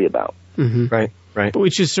disagree about. Mm-hmm. Right.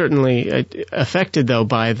 Which is certainly affected, though,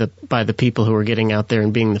 by the people who are getting out there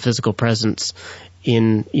and being the physical presence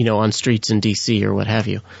on streets in D.C. or what have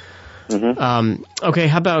you. Mm-hmm. Okay,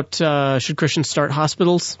 how about should Christians start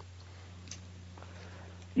hospitals?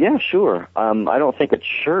 Yeah, sure. I don't think a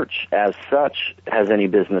church as such has any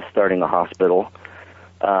business starting a hospital.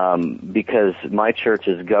 Because my church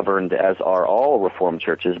is governed, as are all Reformed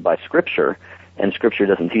churches, by Scripture, and Scripture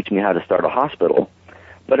doesn't teach me how to start a hospital.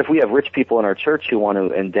 But if we have rich people in our church who want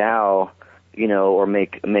to endow, or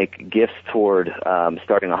make gifts toward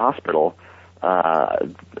starting a hospital,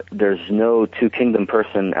 there's no two-kingdom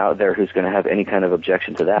person out there who's going to have any kind of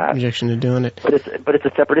objection to that. Objection to doing it. But it's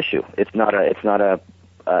a separate issue. It's not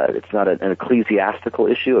an ecclesiastical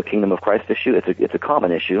issue, a kingdom of Christ issue. It's a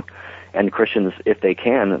common issue. And Christians, if they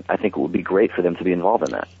can, I think it would be great for them to be involved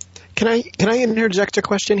in that. Can I interject a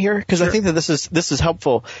question here? Because sure. I think that this is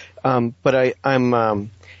helpful. But it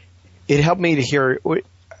helped me to hear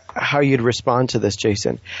how you'd respond to this,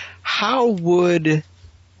 Jason. How would,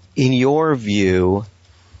 in your view,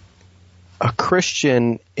 a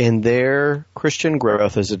Christian in their Christian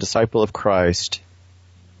growth as a disciple of Christ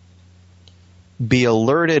be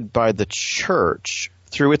alerted by the church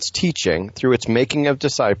through its teaching, through its making of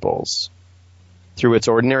disciples, through its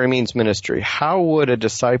ordinary means ministry? How would a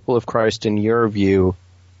disciple of Christ, in your view,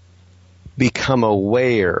 become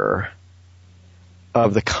aware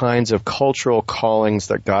of the kinds of cultural callings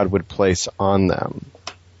that God would place on them?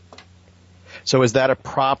 So is that a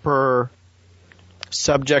proper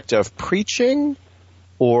subject of preaching,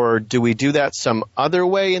 or do we do that some other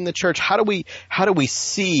way in the church? How do we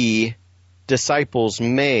see disciples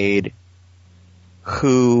made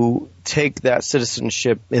who take that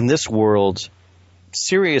citizenship in this world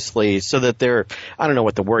seriously, so that they're, I don't know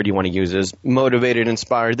what the word you want to use is, motivated,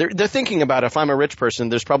 inspired. They're thinking about, if I'm a rich person,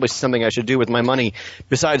 there's probably something I should do with my money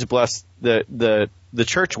besides bless the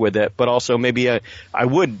church with it, but also maybe I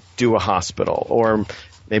would do a hospital, or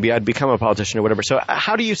maybe I'd become a politician or whatever. So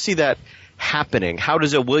how do you see that happening? How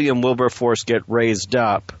does a William Wilberforce get raised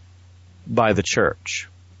up by the church?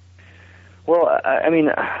 Well, I mean,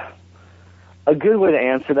 a good way to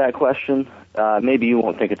answer that question, maybe you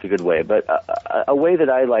won't think it's a good way, but a way that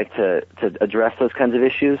I like to address those kinds of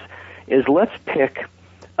issues is, let's pick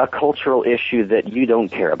a cultural issue that you don't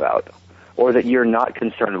care about, or that you're not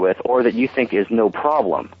concerned with, or that you think is no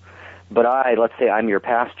problem. But let's say I'm your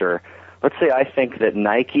pastor. Let's say I think that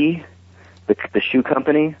Nike, the shoe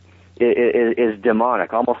company, is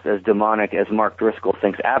demonic, almost as demonic as Mark Driscoll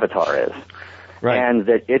thinks Avatar is. Right. And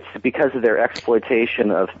that it's because of their exploitation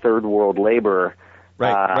of third world labor,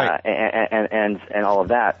 right. And all of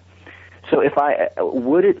that. So if I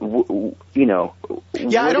would it,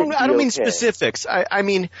 yeah, I don't mean specifics. I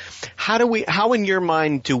mean, how in your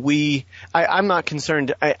mind do we? I'm not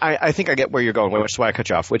concerned. I think I get where you're going, which is why I cut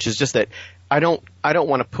you off. Which is just that I don't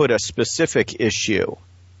want to put a specific issue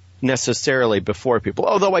necessarily before people.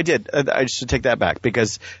 Although I should take that back,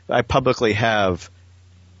 because I publicly have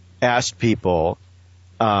asked people,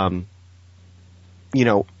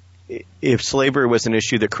 if slavery was an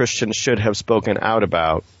issue that Christians should have spoken out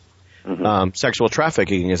about, sexual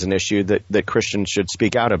trafficking is an issue that Christians should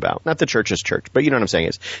speak out about. Not the church's church, but you know what I'm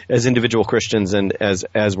saying, as individual Christians and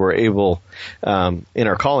as we're able in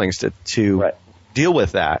our callings to right. deal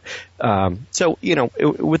with that. So,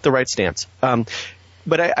 with the right stance.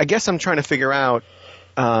 But I guess I'm trying to figure out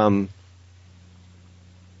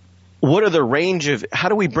what are how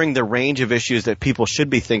do we bring the range of issues that people should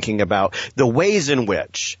be thinking about, the ways in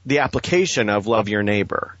which the application of love your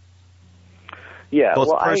neighbor? Yeah,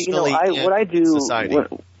 both personally and what I do, society.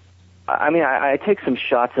 I take some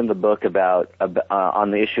shots in the book about on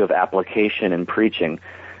the issue of application and preaching.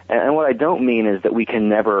 And what I don't mean is that we can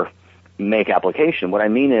never make application. What I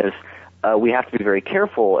mean is we have to be very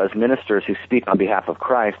careful as ministers who speak on behalf of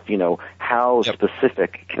Christ, how yep.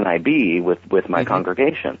 specific can I be with my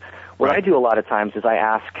congregation? What right. I do a lot of times is I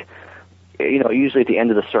ask, usually at the end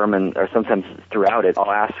of the sermon or sometimes throughout it,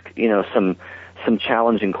 I'll ask, some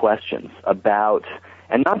challenging questions about,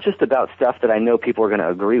 and not just about stuff that I know people are going to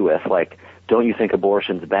agree with, like, don't you think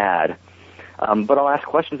abortion's bad? But I'll ask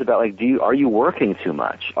questions about, like, are you working too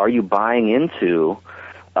much? Are you buying into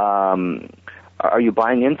the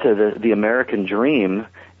American dream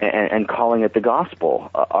and calling it the gospel?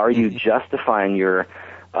 Are you justifying your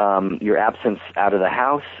absence out of the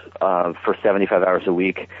house for 75 hours a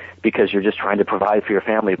week because you're just trying to provide for your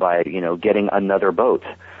family by, getting another boat?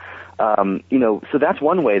 So that's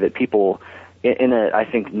one way that people, in a, I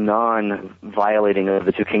think, non-violating of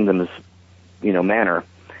the two kingdoms, manner,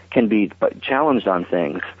 can be challenged on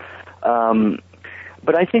things.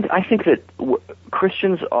 But I think that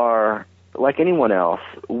Christians are, like anyone else,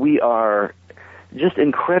 we are just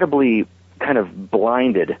incredibly kind of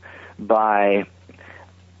blinded by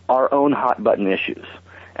our own hot button issues.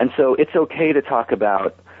 And so it's okay to talk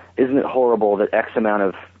about, isn't it horrible that X amount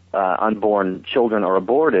of unborn children are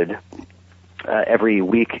aborted every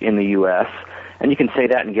week in the U.S., and you can say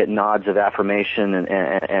that and get nods of affirmation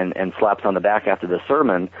and slaps on the back after the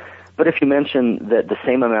sermon. But if you mention that the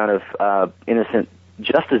same amount of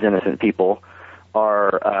just as innocent people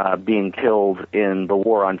are being killed in the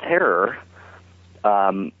war on terror,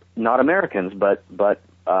 not Americans, but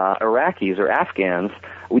Iraqis or Afghans,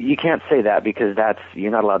 you can't say that because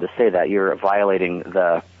you're not allowed to say that. You're violating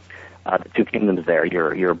the two kingdoms there.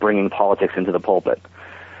 You're bringing politics into the pulpit.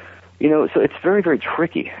 So it's very, very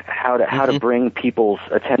tricky how to bring people's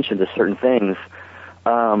attention to certain things.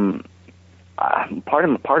 Part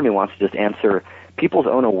of me wants to just answer people's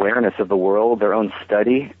own awareness of the world, their own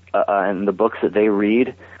study, and the books that they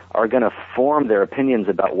read are going to form their opinions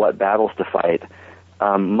about what battles to fight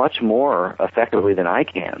much more effectively than I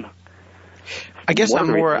can. I guess I'm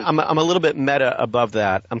a little bit meta above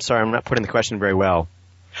that. I'm sorry, I'm not putting the question very well.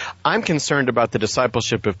 I'm concerned about the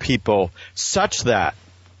discipleship of people such that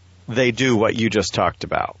they do what you just talked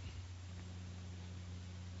about.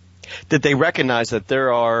 That they recognize that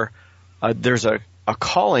there's a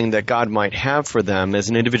calling that God might have for them as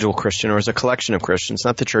an individual Christian or as a collection of Christians,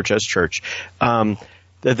 not the church as church, that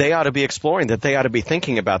they ought to be exploring, that they ought to be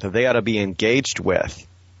thinking about, that they ought to be engaged with,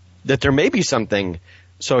 that there may be something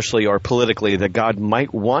socially or politically that God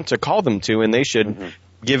might want to call them to, and they should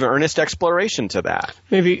give earnest exploration to that.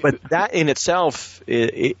 Maybe, but that in itself,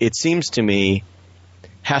 it seems to me,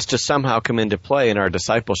 has to somehow come into play in our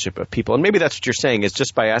discipleship of people. And maybe that's what you're saying, is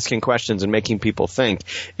just by asking questions and making people think,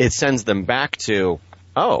 it sends them back to,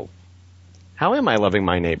 oh, how am I loving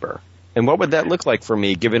my neighbor? And what would that look like for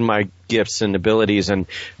me, given my gifts and abilities and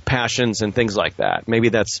passions and things like that? Maybe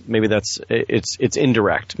that's it's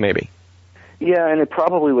indirect, maybe. Yeah, and it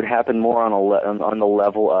probably would happen more on the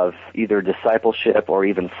level of either discipleship or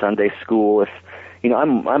even Sunday school. If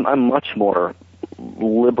I'm much more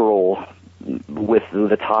liberal with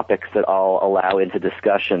the topics that I'll allow into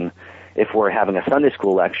discussion if we're having a Sunday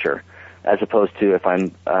school lecture, as opposed to if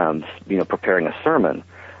I'm preparing a sermon.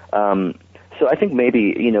 So I think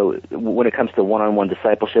maybe, when it comes to one-on-one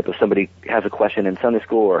discipleship, if somebody has a question in Sunday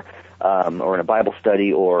school or in a Bible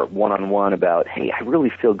study or one-on-one about, hey, I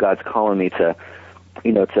really feel God's calling me to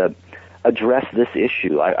address this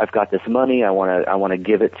issue. I've got this money. I want to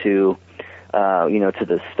give it to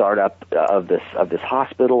the startup of this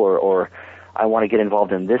hospital, or I want to get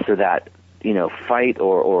involved in this or that, fight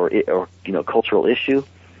or cultural issue.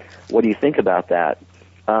 What do you think about that?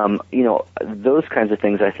 Those kinds of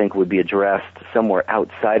things I think would be addressed somewhere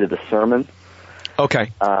outside of the sermon.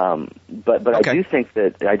 Okay. But okay. I do think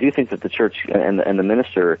that the church and the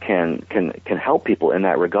minister can help people in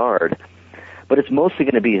that regard. But it's mostly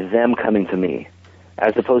going to be them coming to me,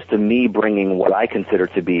 as opposed to me bringing what I consider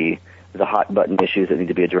to be the hot button issues that need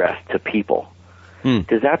to be addressed to people.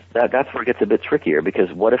 Because that's where it gets a bit trickier.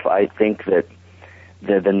 Because what if I think that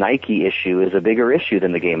the Nike issue is a bigger issue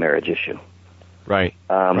than the gay marriage issue? Right.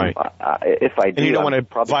 Right. If I do, and you don't want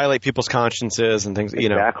to violate people's consciences and things.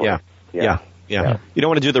 Exactly. Yeah. You don't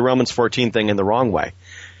want to do the Romans 14 thing in the wrong way.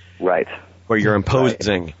 Right. Where you're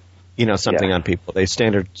imposing, something on people. They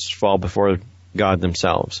standards fall before God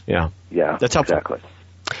themselves. Yeah. Yeah. That's helpful. Exactly.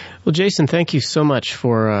 Well, Jason, thank you so much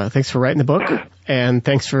thanks for writing the book, and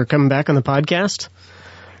thanks for coming back on the podcast.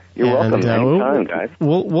 You're welcome. Anytime, guys.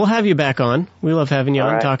 We'll have you back on. We love having you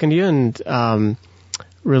on, talking to you, and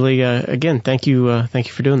really, again, thank you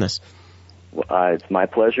for doing this. Well, it's my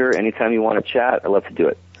pleasure. Anytime you want to chat, I'd love to do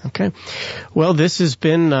it. Okay. Well, this has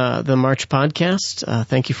been the March Podcast.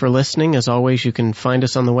 Thank you for listening. As always, you can find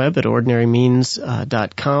us on the web at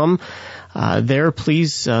ordinarymeans.com. There,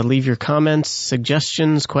 please leave your comments,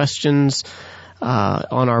 suggestions, questions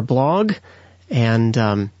on our blog, and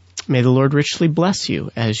may the Lord richly bless you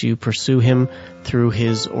as you pursue Him through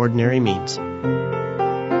His ordinary means.